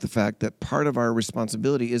overlook the fact that part of our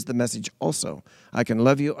responsibility is the message also. I can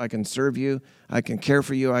love you, I can serve you, I can care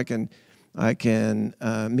for you, I can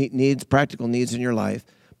meet needs, practical needs in your life,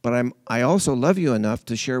 but I also love you enough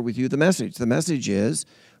to share with you the message. The message is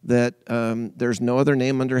that there's no other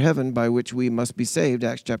name under heaven by which we must be saved,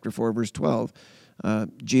 Acts chapter 4, verse 12.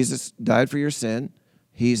 Jesus died for your sin.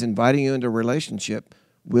 He's inviting you into a relationship.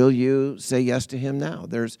 Will you say yes to him now?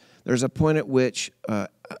 There's a point at which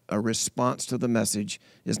a response to the message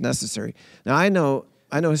is necessary. Now, I know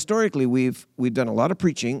historically we've done a lot of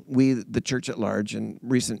preaching, the church at large, in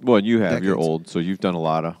recent Well, you have. decades. You're old, so you've done a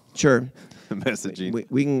lot of Sure. messaging.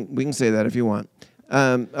 We can say that if you want.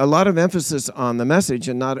 A lot of emphasis on the message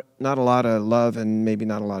and not a lot of love and maybe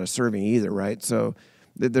not a lot of serving either, right? So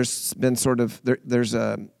there's been there's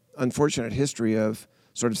a unfortunate history of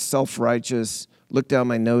sort of self-righteous, look down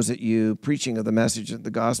my nose at you, preaching of the message of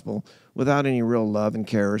the gospel without any real love and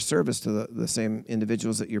care or service to the same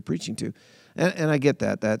individuals that you're preaching to. And I get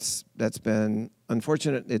that. That's been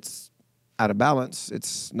unfortunate. It's out of balance.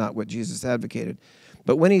 It's not what Jesus advocated.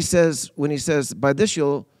 But when he says, by this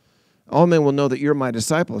all men will know that you're my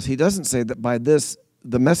disciples, he doesn't say that by this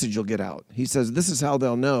the message will get out. He says this is how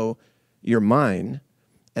they'll know you're mine,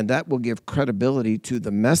 and that will give credibility to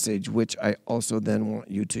the message, which I also then want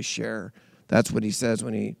you to share. That's what he says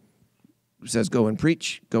when he says, go and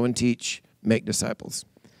preach, go and teach, make disciples.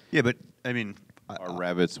 Yeah, but I mean, Our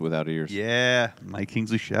rabbits without ears. Yeah, Mike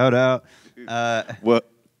Kingsley, shout out. Well,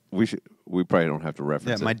 we probably don't have to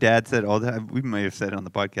reference Yeah, my it. dad said all that. We may have said it on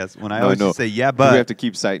the podcast. When I No, always no. just say, yeah, Do but we have to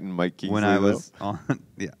keep citing Mike Kingsley. when I was on,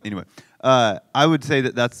 yeah. Anyway, I would say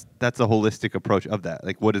that's a holistic approach of that.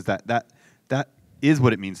 Like, what is that? That is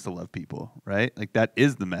what it means to love people, right? Like that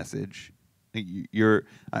is the message. Like,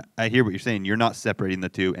 I hear what you're saying. You're not separating the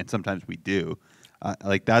two, and sometimes we do.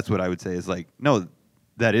 Like that's what I would say is like, no,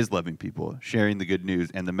 that is loving people, sharing the good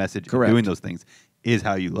news and the message, and Correct. doing those things is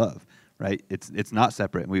how you love, right? It's not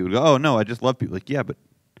separate. And we would go, oh no, I just love people. Like yeah, but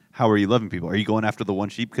how are you loving people? Are you going after the one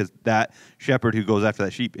sheep? Because that shepherd who goes after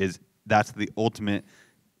that sheep that's the ultimate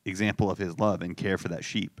example of his love and care for that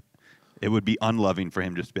sheep. It would be unloving for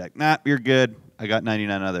him just to be like, nah, you're good. I got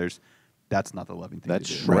 99 others. That's not the loving thing That's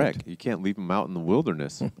to do. Shrek. Right. You can't leave him out in the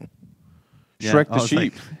wilderness. Yeah, Shrek I the was sheep.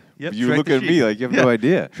 like, yep, you Shrek look the at me sheep. like you have Yeah. no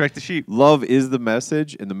idea. Shrek the sheep. Love is the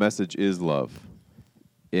message, and the message is love.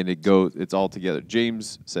 And it's all together.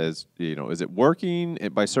 James says, is it working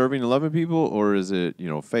by serving and loving people, or is it,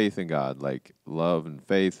 faith in God, like love and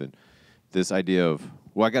faith, and this idea of,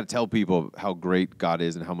 well, I got to tell people how great God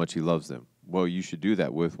is and how much He loves them. Well, you should do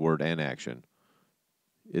that with word and action.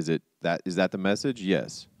 Is that the message?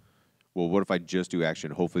 Yes. Well, what if I just do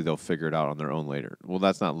action? Hopefully they'll figure it out on their own later. Well,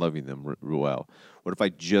 that's not loving them well. What if I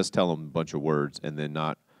just tell them a bunch of words and then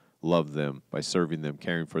not love them by serving them,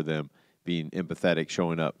 caring for them, being empathetic,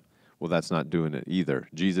 showing up? Well, that's not doing it either.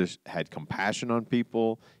 Jesus had compassion on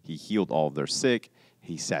people. He healed all of their sick.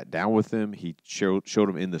 He sat down with them. He showed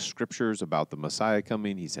them in the scriptures about the Messiah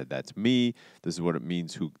coming. He said, that's me. This is what it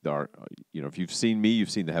means. If you've seen me, you've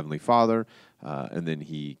seen the Heavenly Father. And then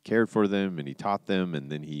He cared for them, and He taught them,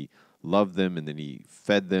 and then He loved them, and then He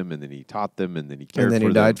fed them, and then He taught them, and then He cared for them. And then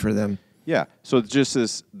He died for them. Yeah. So it's just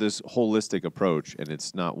this holistic approach, and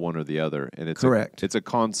it's not one or the other. And it's Correct. It's a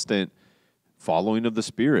constant following of the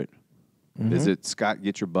Spirit. Mm-hmm. Is it, Scott,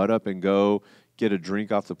 get your butt up and go get a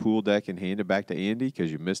drink off the pool deck and hand it back to Andy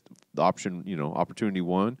because you missed the opportunity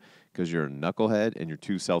one because you're a knucklehead and you're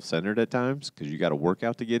too self-centered at times because you got a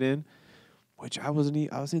workout to get in? Which I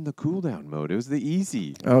wasn't. I was in the cool down mode. It was the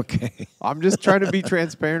easy. Okay. I'm just trying to be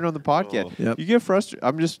transparent on the podcast. Yep. You get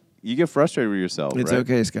frustrated. You get frustrated with yourself. It's right?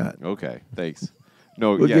 okay, Scott. Okay. Thanks.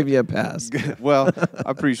 No, We'll yeah. give you a pass. Well, I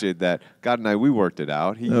appreciate that. God and I, we worked it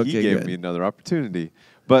out. He Okay, gave good. me another opportunity.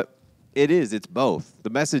 But it's both. The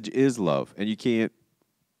message is love, and you can't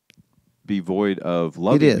be void of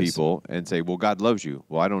loving is. people and say, well, God loves you.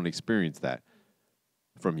 Well, I don't experience that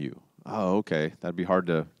from you. Oh, okay. That'd be hard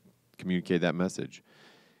to communicate that message.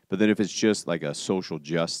 But then if it's just like a social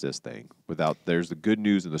justice thing, there's the good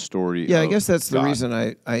news in the story. Yeah, I of guess that's the God. reason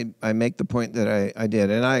I make the point that I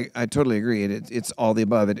did. And I totally agree. It's all the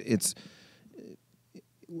above. It's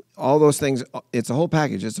all those things. It's a whole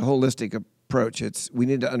package. It's a holistic approach. We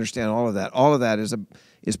need to understand all of that. All of that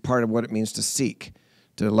is part of what it means to seek,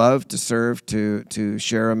 to love, to serve, to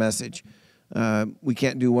share a message. We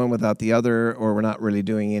can't do one without the other, or we're not really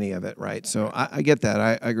doing any of it, right? So I get that.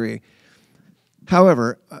 I agree.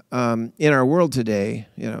 However, in our world today,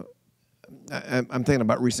 I'm thinking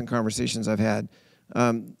about recent conversations I've had.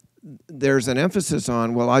 There's an emphasis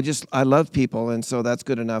on, well, I love people, and so that's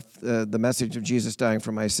good enough. The message of Jesus dying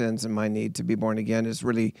for my sins and my need to be born again is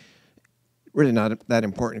really not that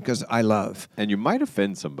important because I love. And you might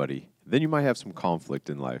offend somebody. Then you might have some conflict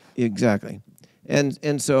in life. Exactly.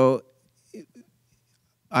 And so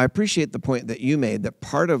I appreciate the point that you made, that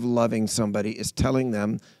part of loving somebody is telling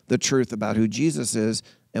them the truth about who Jesus is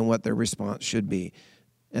and what their response should be.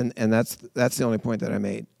 And that's the only point that I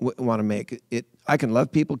want to make. I can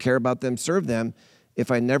love people, care about them, serve them. If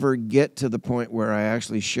I never get to the point where I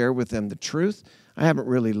actually share with them the truth, I haven't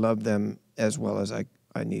really loved them as well as I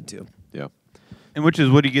need to. Yeah. And which is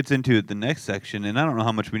what he gets into at the next section. And I don't know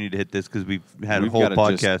how much we need to hit this because we've had a whole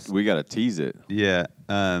podcast. We got to tease it. Yeah.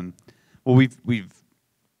 Well, we've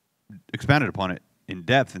expanded upon it in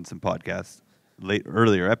depth in some podcasts,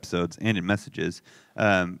 earlier episodes, and in messages.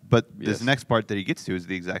 But this Yes. next part that he gets to is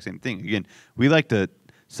the exact same thing. Again, we like to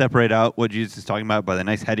separate out what Jesus is talking about by the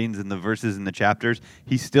nice headings in the verses and the chapters.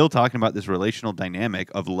 He's still talking about this relational dynamic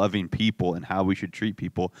of loving people and how we should treat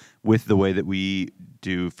people with the way that we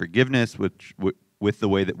do forgiveness, with the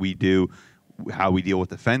way that we do how we deal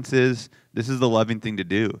with offenses. This is the loving thing to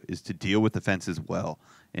do, is to deal with offenses well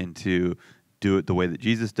and to do it the way that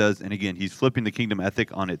Jesus does. And again, he's flipping the kingdom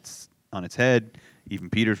ethic on its head. Even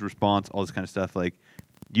Peter's response, all this kind of stuff. Like,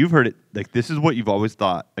 you've heard it. Like, this is what you've always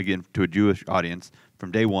thought, again, to a Jewish audience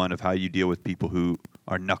from day one, of how you deal with people who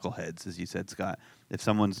are knuckleheads, as you said, Scott. If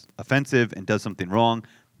someone's offensive and does something wrong,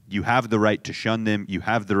 You have the right to shun them. You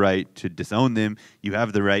have the right to disown them. You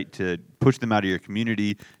have the right to push them out of your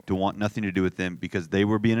community, to want nothing to do with them because they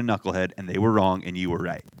were being a knucklehead and they were wrong and you were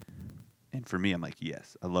right. And for me, I'm like,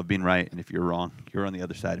 yes, I love being right. And if you're wrong, you're on the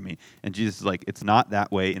other side of me. And Jesus is like, it's not that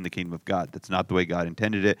way in the kingdom of God. That's not the way God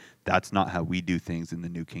intended it. That's not how we do things in the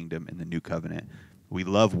new kingdom, in the new covenant. We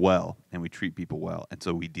love well and we treat people well. And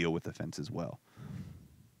so we deal with offenses well.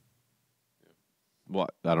 Well,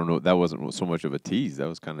 I don't know. That wasn't so much of a tease. That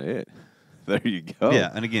was kind of it. There you go. Yeah.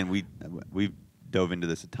 And again, we dove into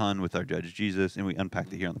this a ton with our judge Jesus, and we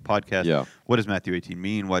unpacked it here on the podcast. Yeah. What does Matthew 18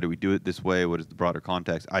 mean? Why do we do it this way? What is the broader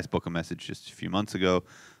context? I spoke a message just a few months ago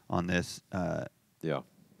on this. Yeah.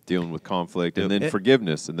 Dealing with conflict and Yep. then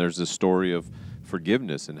forgiveness. And there's a story of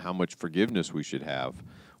forgiveness and how much forgiveness we should have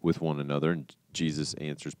with one another. And Jesus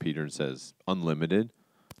answers Peter and says, unlimited,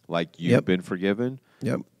 like you've Yep. been forgiven.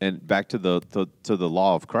 Yep. And back to the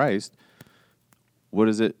law of Christ, what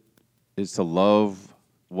is it? It's to love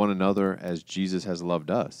one another as Jesus has loved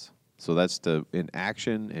us. So that's in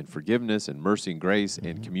action and forgiveness and mercy and grace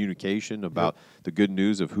and communication about the good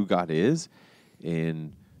news of who God is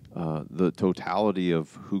and the totality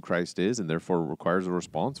of who Christ is, and therefore requires a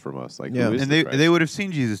response from us. Like, Yeah. who is And the Christ? they would have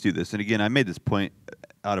seen Jesus do this. And again, I made this point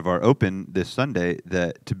out of our open this Sunday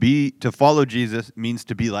that to follow Jesus means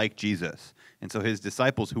to be like Jesus. And so his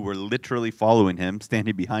disciples, who were literally following him,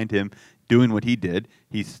 standing behind him, doing what he did,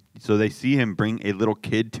 so they see him bring a little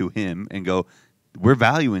kid to him and go, we're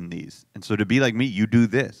valuing these. And so to be like me, you do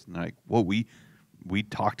this. And they're like, well, we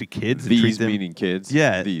talk to kids and treat These them. meaning kids.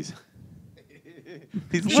 Yeah. These.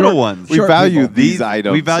 These Short- little ones. We Short value people. these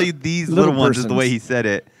items. We value these Little little ones is the way persons. he said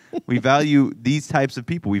it. We value these types of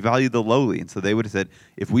people. We value the lowly. And so they would have said,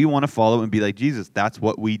 if we want to follow and be like Jesus, that's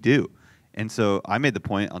what we do. And so I made the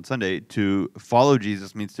point on Sunday, to follow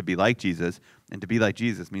Jesus means to be like Jesus, and to be like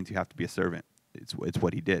Jesus means you have to be a servant. It's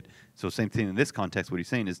what he did. So same thing in this context, what he's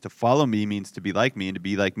saying is to follow me means to be like me, and to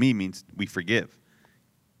be like me means we forgive.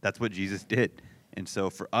 That's what Jesus did. And so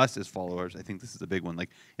for us as followers, I think this is a big one. Like,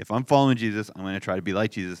 if I'm following Jesus, I'm going to try to be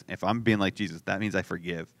like Jesus. If I'm being like Jesus, that means I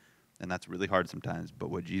forgive. And that's really hard sometimes. But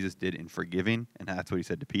what Jesus did in forgiving, and that's what he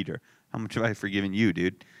said to Peter, how much have I forgiven you,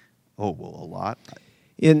 dude? Oh, well, a lot.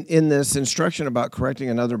 In this instruction about correcting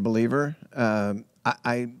another believer,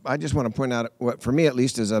 I just want to point out what, for me at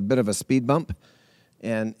least, is a bit of a speed bump,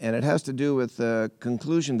 and it has to do with the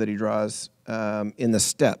conclusion that he draws in the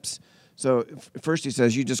steps. So first he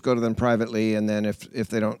says, you just go to them privately, and then if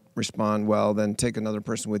they don't respond well, then take another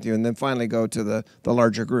person with you, and then finally go to the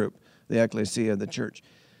larger group, the ecclesia, the church.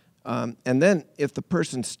 And then if the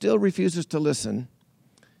person still refuses to listen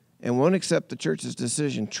and won't accept the church's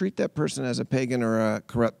decision, treat that person as a pagan or a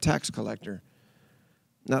corrupt tax collector.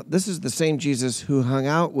 Now, this is the same Jesus who hung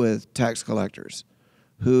out with tax collectors,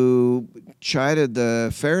 who chided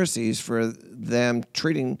the Pharisees for them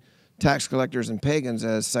treating tax collectors and pagans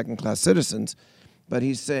as second-class citizens. But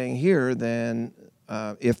he's saying here, then,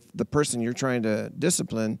 if the person you're trying to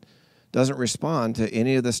discipline doesn't respond to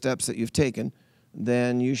any of the steps that you've taken,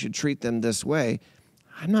 then you should treat them this way.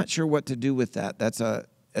 I'm not sure what to do with that.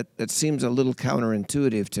 It seems a little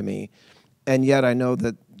counterintuitive to me, and yet I know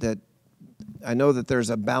that there's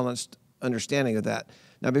a balanced understanding of that.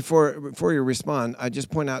 Now, before you respond, I just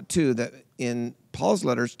point out too that in Paul's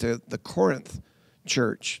letters to the Corinth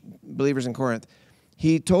church, believers in Corinth,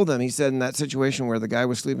 he told them, he said, in that situation where the guy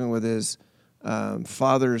was sleeping with his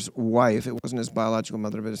father's wife, it wasn't his biological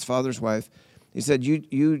mother, but his father's wife, he said,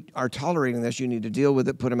 you are tolerating this, you need to deal with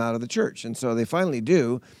it, put him out of the church. And so they finally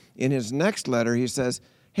do. In his next letter, he says,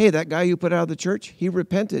 hey, that guy you put out of the church, he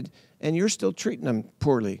repented, and you're still treating him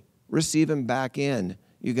poorly. Receive him back in.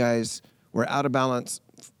 You guys were out of balance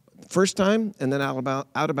first time, and then out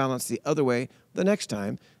of balance the other way the next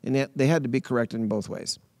time, and yet they had to be corrected in both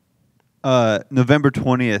ways. November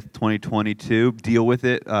 20th, 2022, Deal With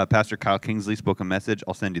It. Pastor Kyle Kingsley spoke a message.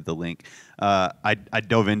 I'll send you the link. I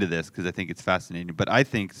dove into this because I think it's fascinating. But I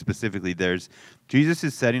think specifically Jesus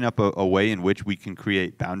is setting up a way in which we can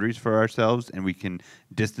create boundaries for ourselves and we can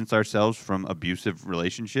distance ourselves from abusive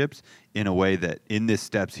relationships in a way that in this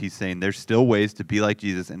steps he's saying there's still ways to be like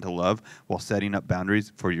Jesus and to love while setting up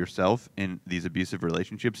boundaries for yourself in these abusive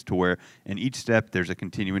relationships, to where in each step there's a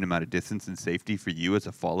continuing amount of distance and safety for you as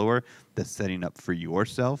a follower that's setting up for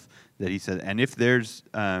yourself, that he said. And if there's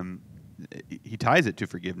he ties it to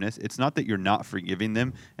forgiveness. It's not that you're not forgiving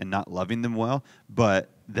them and not loving them well,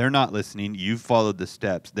 but they're not listening. You've followed the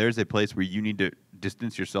steps. There's a place where you need to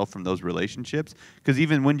distance yourself from those relationships, because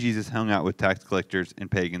even when Jesus hung out with tax collectors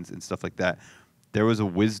and pagans and stuff like that, there was a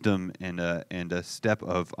wisdom and a step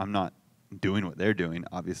of, I'm not doing what they're doing,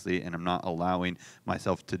 obviously, and I'm not allowing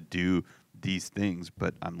myself to do these things,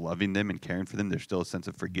 but I'm loving them and caring for them. There's still a sense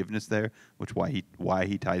of forgiveness there, which why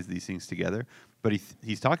he ties these things together. But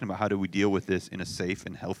he's talking about how do we deal with this in a safe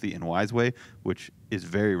and healthy and wise way, which is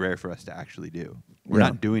very rare for us to actually do. We're Yeah.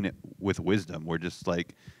 not doing it with wisdom. We're just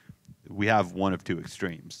like, we have one of two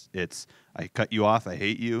extremes. It's, I cut you off, I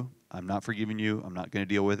hate you, I'm not forgiving you, I'm not going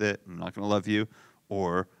to deal with it, I'm not going to love you,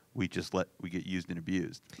 or we get used and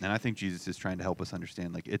abused. And I think Jesus is trying to help us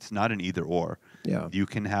understand, like, it's not an either or. Yeah. You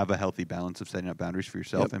can have a healthy balance of setting up boundaries for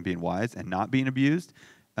yourself Yep. and being wise and not being abused,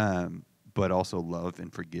 but also love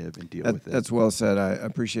and forgive and deal with it. That's well said. I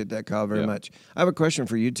appreciate that, Kyle, very Yeah. much. I have a question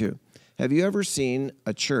for you two. Have you ever seen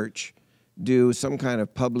a church do some kind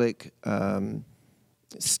of public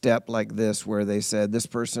step like this where they said this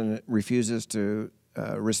person refuses to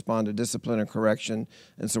respond to discipline or correction,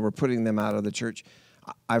 and so we're putting them out of the church?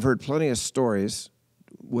 I've heard plenty of stories,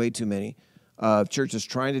 way too many, of churches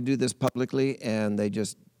trying to do this publicly, and they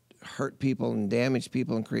just hurt people and damage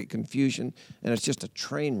people and create confusion, and it's just a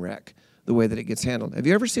train wreck the way that it gets handled. Have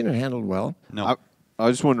you ever seen it handled well? No. I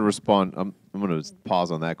just wanted to respond. I'm going to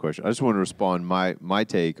pause on that question. I just want to respond my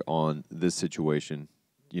take on this situation,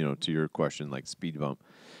 to your question, like speed bump.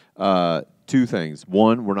 Two things.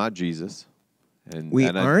 One, we're not Jesus. And We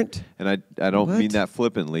and aren't? I don't mean What? that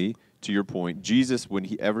flippantly. To your point, Jesus,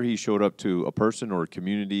 whenever he showed up to a person or a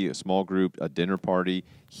community, a small group, a dinner party,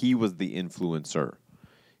 he was the influencer.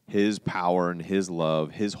 His power and his love,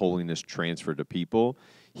 his holiness transferred to people.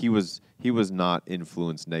 He was not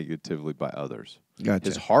influenced negatively by others. Gotcha.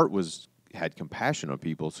 His heart had compassion on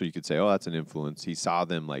people, so you could say, oh, that's an influence. He saw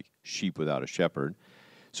them like sheep without a shepherd.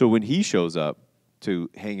 So when he shows up to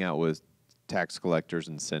hang out with tax collectors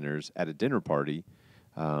and sinners at a dinner party,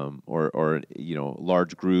 or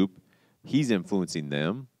large group, he's influencing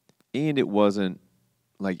them, and it wasn't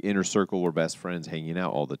like inner circle or best friends hanging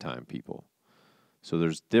out all the time people. So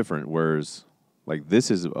there's different, whereas like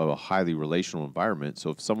this is a highly relational environment.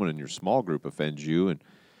 So if someone in your small group offends you and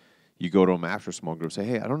you go to them after small group, say,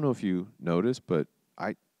 hey, I don't know if you noticed, but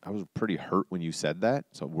I was pretty hurt when you said that.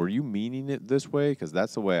 So were you meaning it this way? Because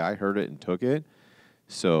that's the way I heard it and took it.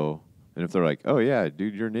 So, and if they're like, oh, yeah,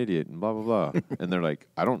 dude, you're an idiot and blah, blah, blah. And they're like,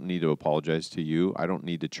 I don't need to apologize to you. I don't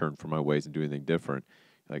need to turn from my ways and do anything different.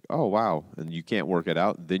 You're like, oh, wow. And you can't work it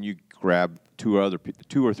out. Then you grab two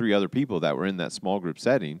or three other people that were in that small group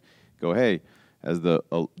setting, go, hey, as the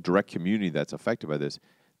direct community that's affected by this,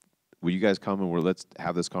 will you guys come and let's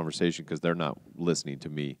have this conversation because they're not listening to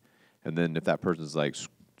me. And then if that person's like,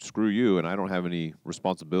 screw you, and I don't have any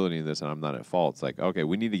responsibility in this and I'm not at fault, it's like, okay,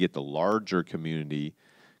 we need to get the larger community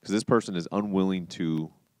because this person is unwilling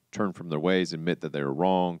to turn from their ways, admit that they were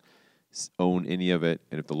wrong, own any of it.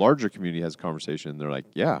 And if the larger community has a conversation, they're like,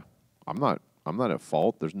 yeah, I'm not at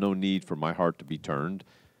fault. There's no need for my heart to be turned.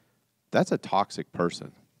 That's a toxic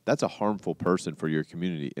person. That's a harmful person for your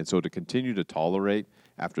community. And so to continue to tolerate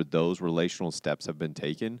after those relational steps have been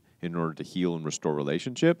taken in order to heal and restore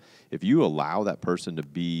relationship, if you allow that person to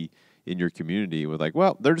be in your community with like,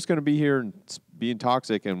 well, they're just going to be here and being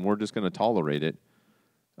toxic and we're just going to tolerate it,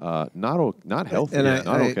 not healthy, And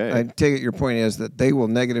not okay. I take it your point is that they will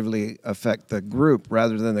negatively affect the group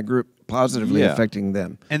rather than the group positively Yeah. affecting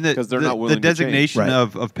them. And 'Cause they're not willing the to change. designation Right.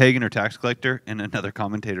 of pagan or tax collector, and another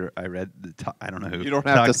commentator I read, I don't know who. You don't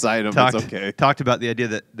have to cite 'em, it's okay. Talked about the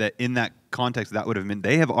idea that in that context, that would have meant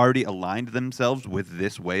they have already aligned themselves with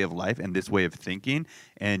this way of life and this way of thinking,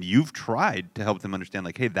 and you've tried to help them understand,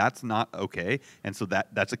 like, hey, that's not okay, and so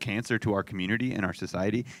that's a cancer to our community and our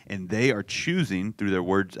society, and they are choosing through their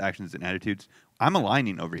words, actions, and attitudes, I'm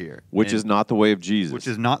aligning over here. Which And- is not the way of Jesus. Which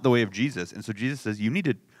is not the way of Jesus. And so Jesus says you need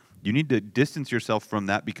to distance yourself from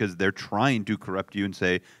that because they're trying to corrupt you and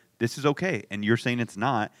say, this is okay. And you're saying it's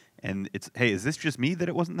not. And it's, hey, is this just me that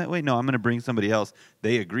it wasn't that way? No, I'm going to bring somebody else.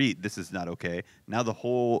 They agree this is not okay. Now the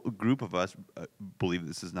whole group of us believe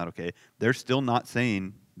this is not okay. They're still not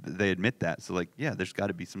saying they admit that. So, like, yeah, there's got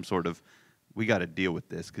to be some sort of, we got to deal with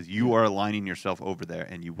this because you are aligning yourself over there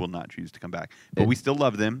and you will not choose to come back. But we still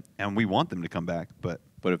love them and we want them to come back. But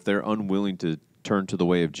if they're unwilling to turn to the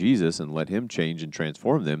way of Jesus and let him change and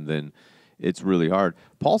transform them, then it's really hard.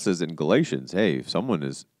 Paul says in Galatians, hey, if someone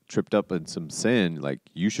is tripped up in some sin, like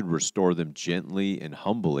you should restore them gently and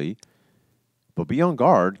humbly, but be on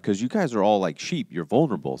guard because you guys are all like sheep. You're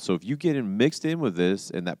vulnerable. So if you get mixed in with this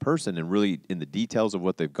and that person and really in the details of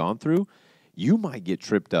what they've gone through, you might get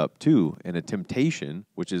tripped up too. And a temptation,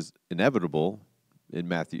 which is inevitable in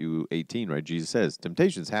Matthew 18, right? Jesus says,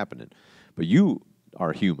 temptation's happening, but you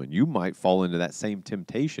are human. You might fall into that same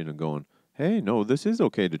temptation and going, hey, no, this is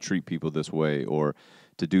okay to treat people this way or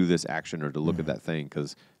to do this action or to look at that thing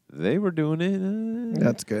because they were doing it.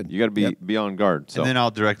 That's good. You got to Yep. be on guard. So And then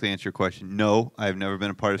I'll directly answer your question. No, I've never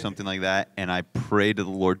been a part of something like that, and I pray to the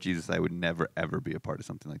Lord Jesus I would never, ever be a part of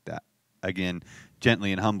something like that. Again,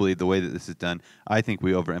 gently and humbly, the way that this is done, I think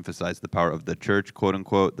we overemphasize the power of the church, quote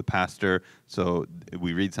unquote, the pastor. So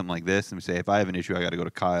we read something like this and we say, if I have an issue, I got to go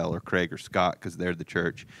to Kyle or Craig or Scott because they're the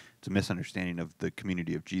church. It's a misunderstanding of the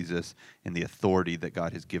community of Jesus and the authority that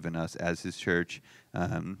God has given us as his church.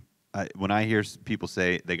 When I hear people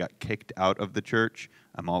say they got kicked out of the church,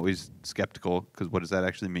 I'm always skeptical because what does that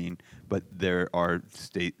actually mean? But there are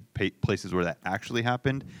places where that actually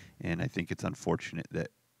happened, and I think it's unfortunate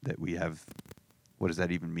that we have. What does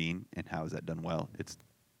that even mean, and how is that done well? It's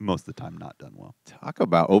most of the time not done well. talk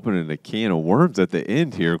about opening a can of worms at the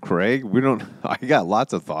end here, Craig. I got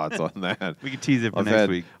lots of thoughts on that. We can tease it for next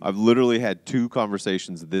week. I've literally had 2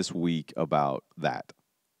 conversations this week about that.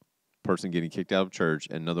 Person getting kicked out of church,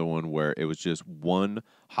 and another one where it was just one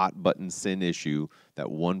hot button sin issue that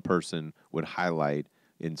one person would highlight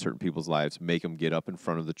in certain people's lives, make them get up in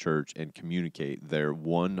front of the church and communicate their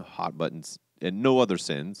one hot button and no other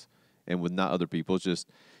sins, and with not other people. It's just,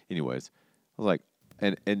 anyways, I was like,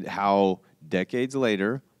 and how decades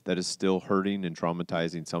later that is still hurting and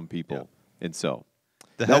traumatizing some people, and so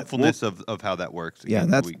The helpfulness of how that works. Yeah,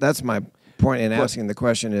 Again, that's my point in asking the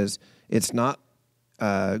question is it's not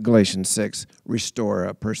Galatians 6, restore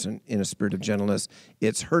a person in a spirit of gentleness.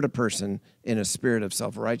 It's hurt a person in a spirit of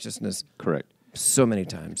self-righteousness correct. so many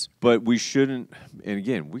times. But we shouldn't, and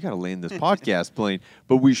again, we got to land this podcast plane,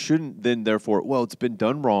 but we shouldn't then, therefore, well, it's been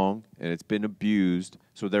done wrong and it's been abused,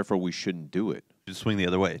 so therefore we shouldn't do it. just swing the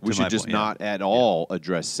other way. We should just not at all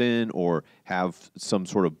address sin or have some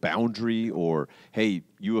sort of boundary or, hey,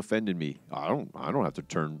 you offended me. I don't have to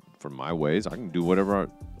turn from my ways. I can do whatever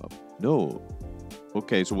no.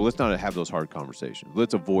 Okay, so let's not have those hard conversations.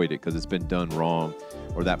 Let's avoid it because it's been done wrong,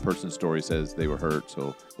 or that person's story says they were hurt.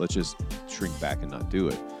 So let's just shrink back and not do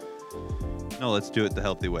it. No, let's do it the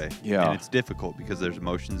healthy way. Yeah. And it's difficult because there's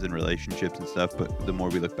emotions and relationships and stuff, but the more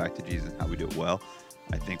we look back to Jesus and how we do it well,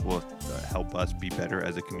 I think will help us be better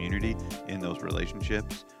as a community in those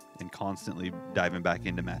relationships and constantly diving back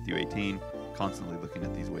into Matthew 18, constantly looking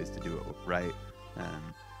at these ways to do it right,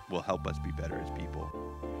 will help us be better as people.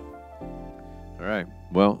 All right.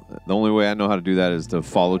 Well, the only way I know how to do that is to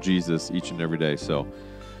follow Jesus each and every day. So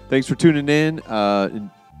thanks for tuning in. And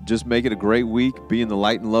just make it a great week. Be in the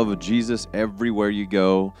light and love of Jesus everywhere you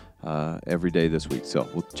go, every day this week. So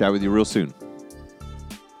we'll chat with you real soon.